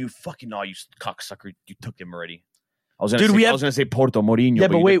 Wait, no, you cocksucker. You took him already. I was going to say Porto, Mourinho. Yeah,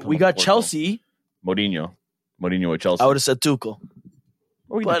 but wait, we got Porto. Chelsea. Mourinho with Chelsea. I would have said Tuchel.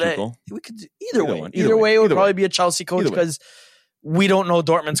 Or we could do either way. Either way, it would probably be a Chelsea coach because we don't know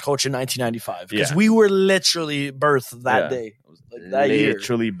Dortmund's coach in 1995 because we were literally birthed that day. That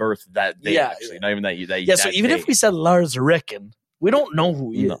literally year. Birthed that day, actually. Not even that year. Yeah, so even if we said Lars Ricken, we don't know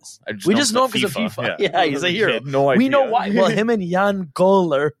who he is. We just know him because of FIFA. Yeah, he's a hero. No idea. We know why. Well, him and Jan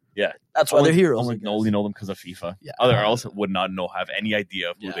Goller. Yeah. That's why they're heroes. Only know them because of FIFA. Yeah. Other else would not have any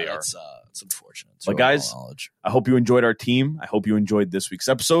idea of who they are. It's unfortunate. But guys, I hope you enjoyed our team. I hope you enjoyed this week's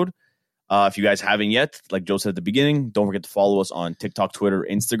episode. If you guys haven't yet, like Joe said at the beginning, don't forget to follow us on TikTok, Twitter,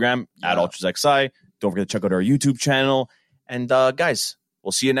 Instagram at UltrasXI. Don't forget to check out our YouTube channel. And guys,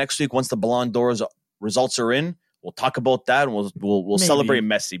 we'll see you next week once the Ballon d'Or's results are in. We'll talk about that, and we'll celebrate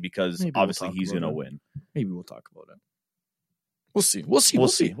Messi because obviously he's going to win. Maybe we'll talk about it. We'll see.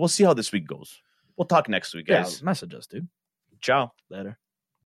 We'll see how this week goes. We'll talk next week, guys. Yeah, message us, dude. Ciao. Later.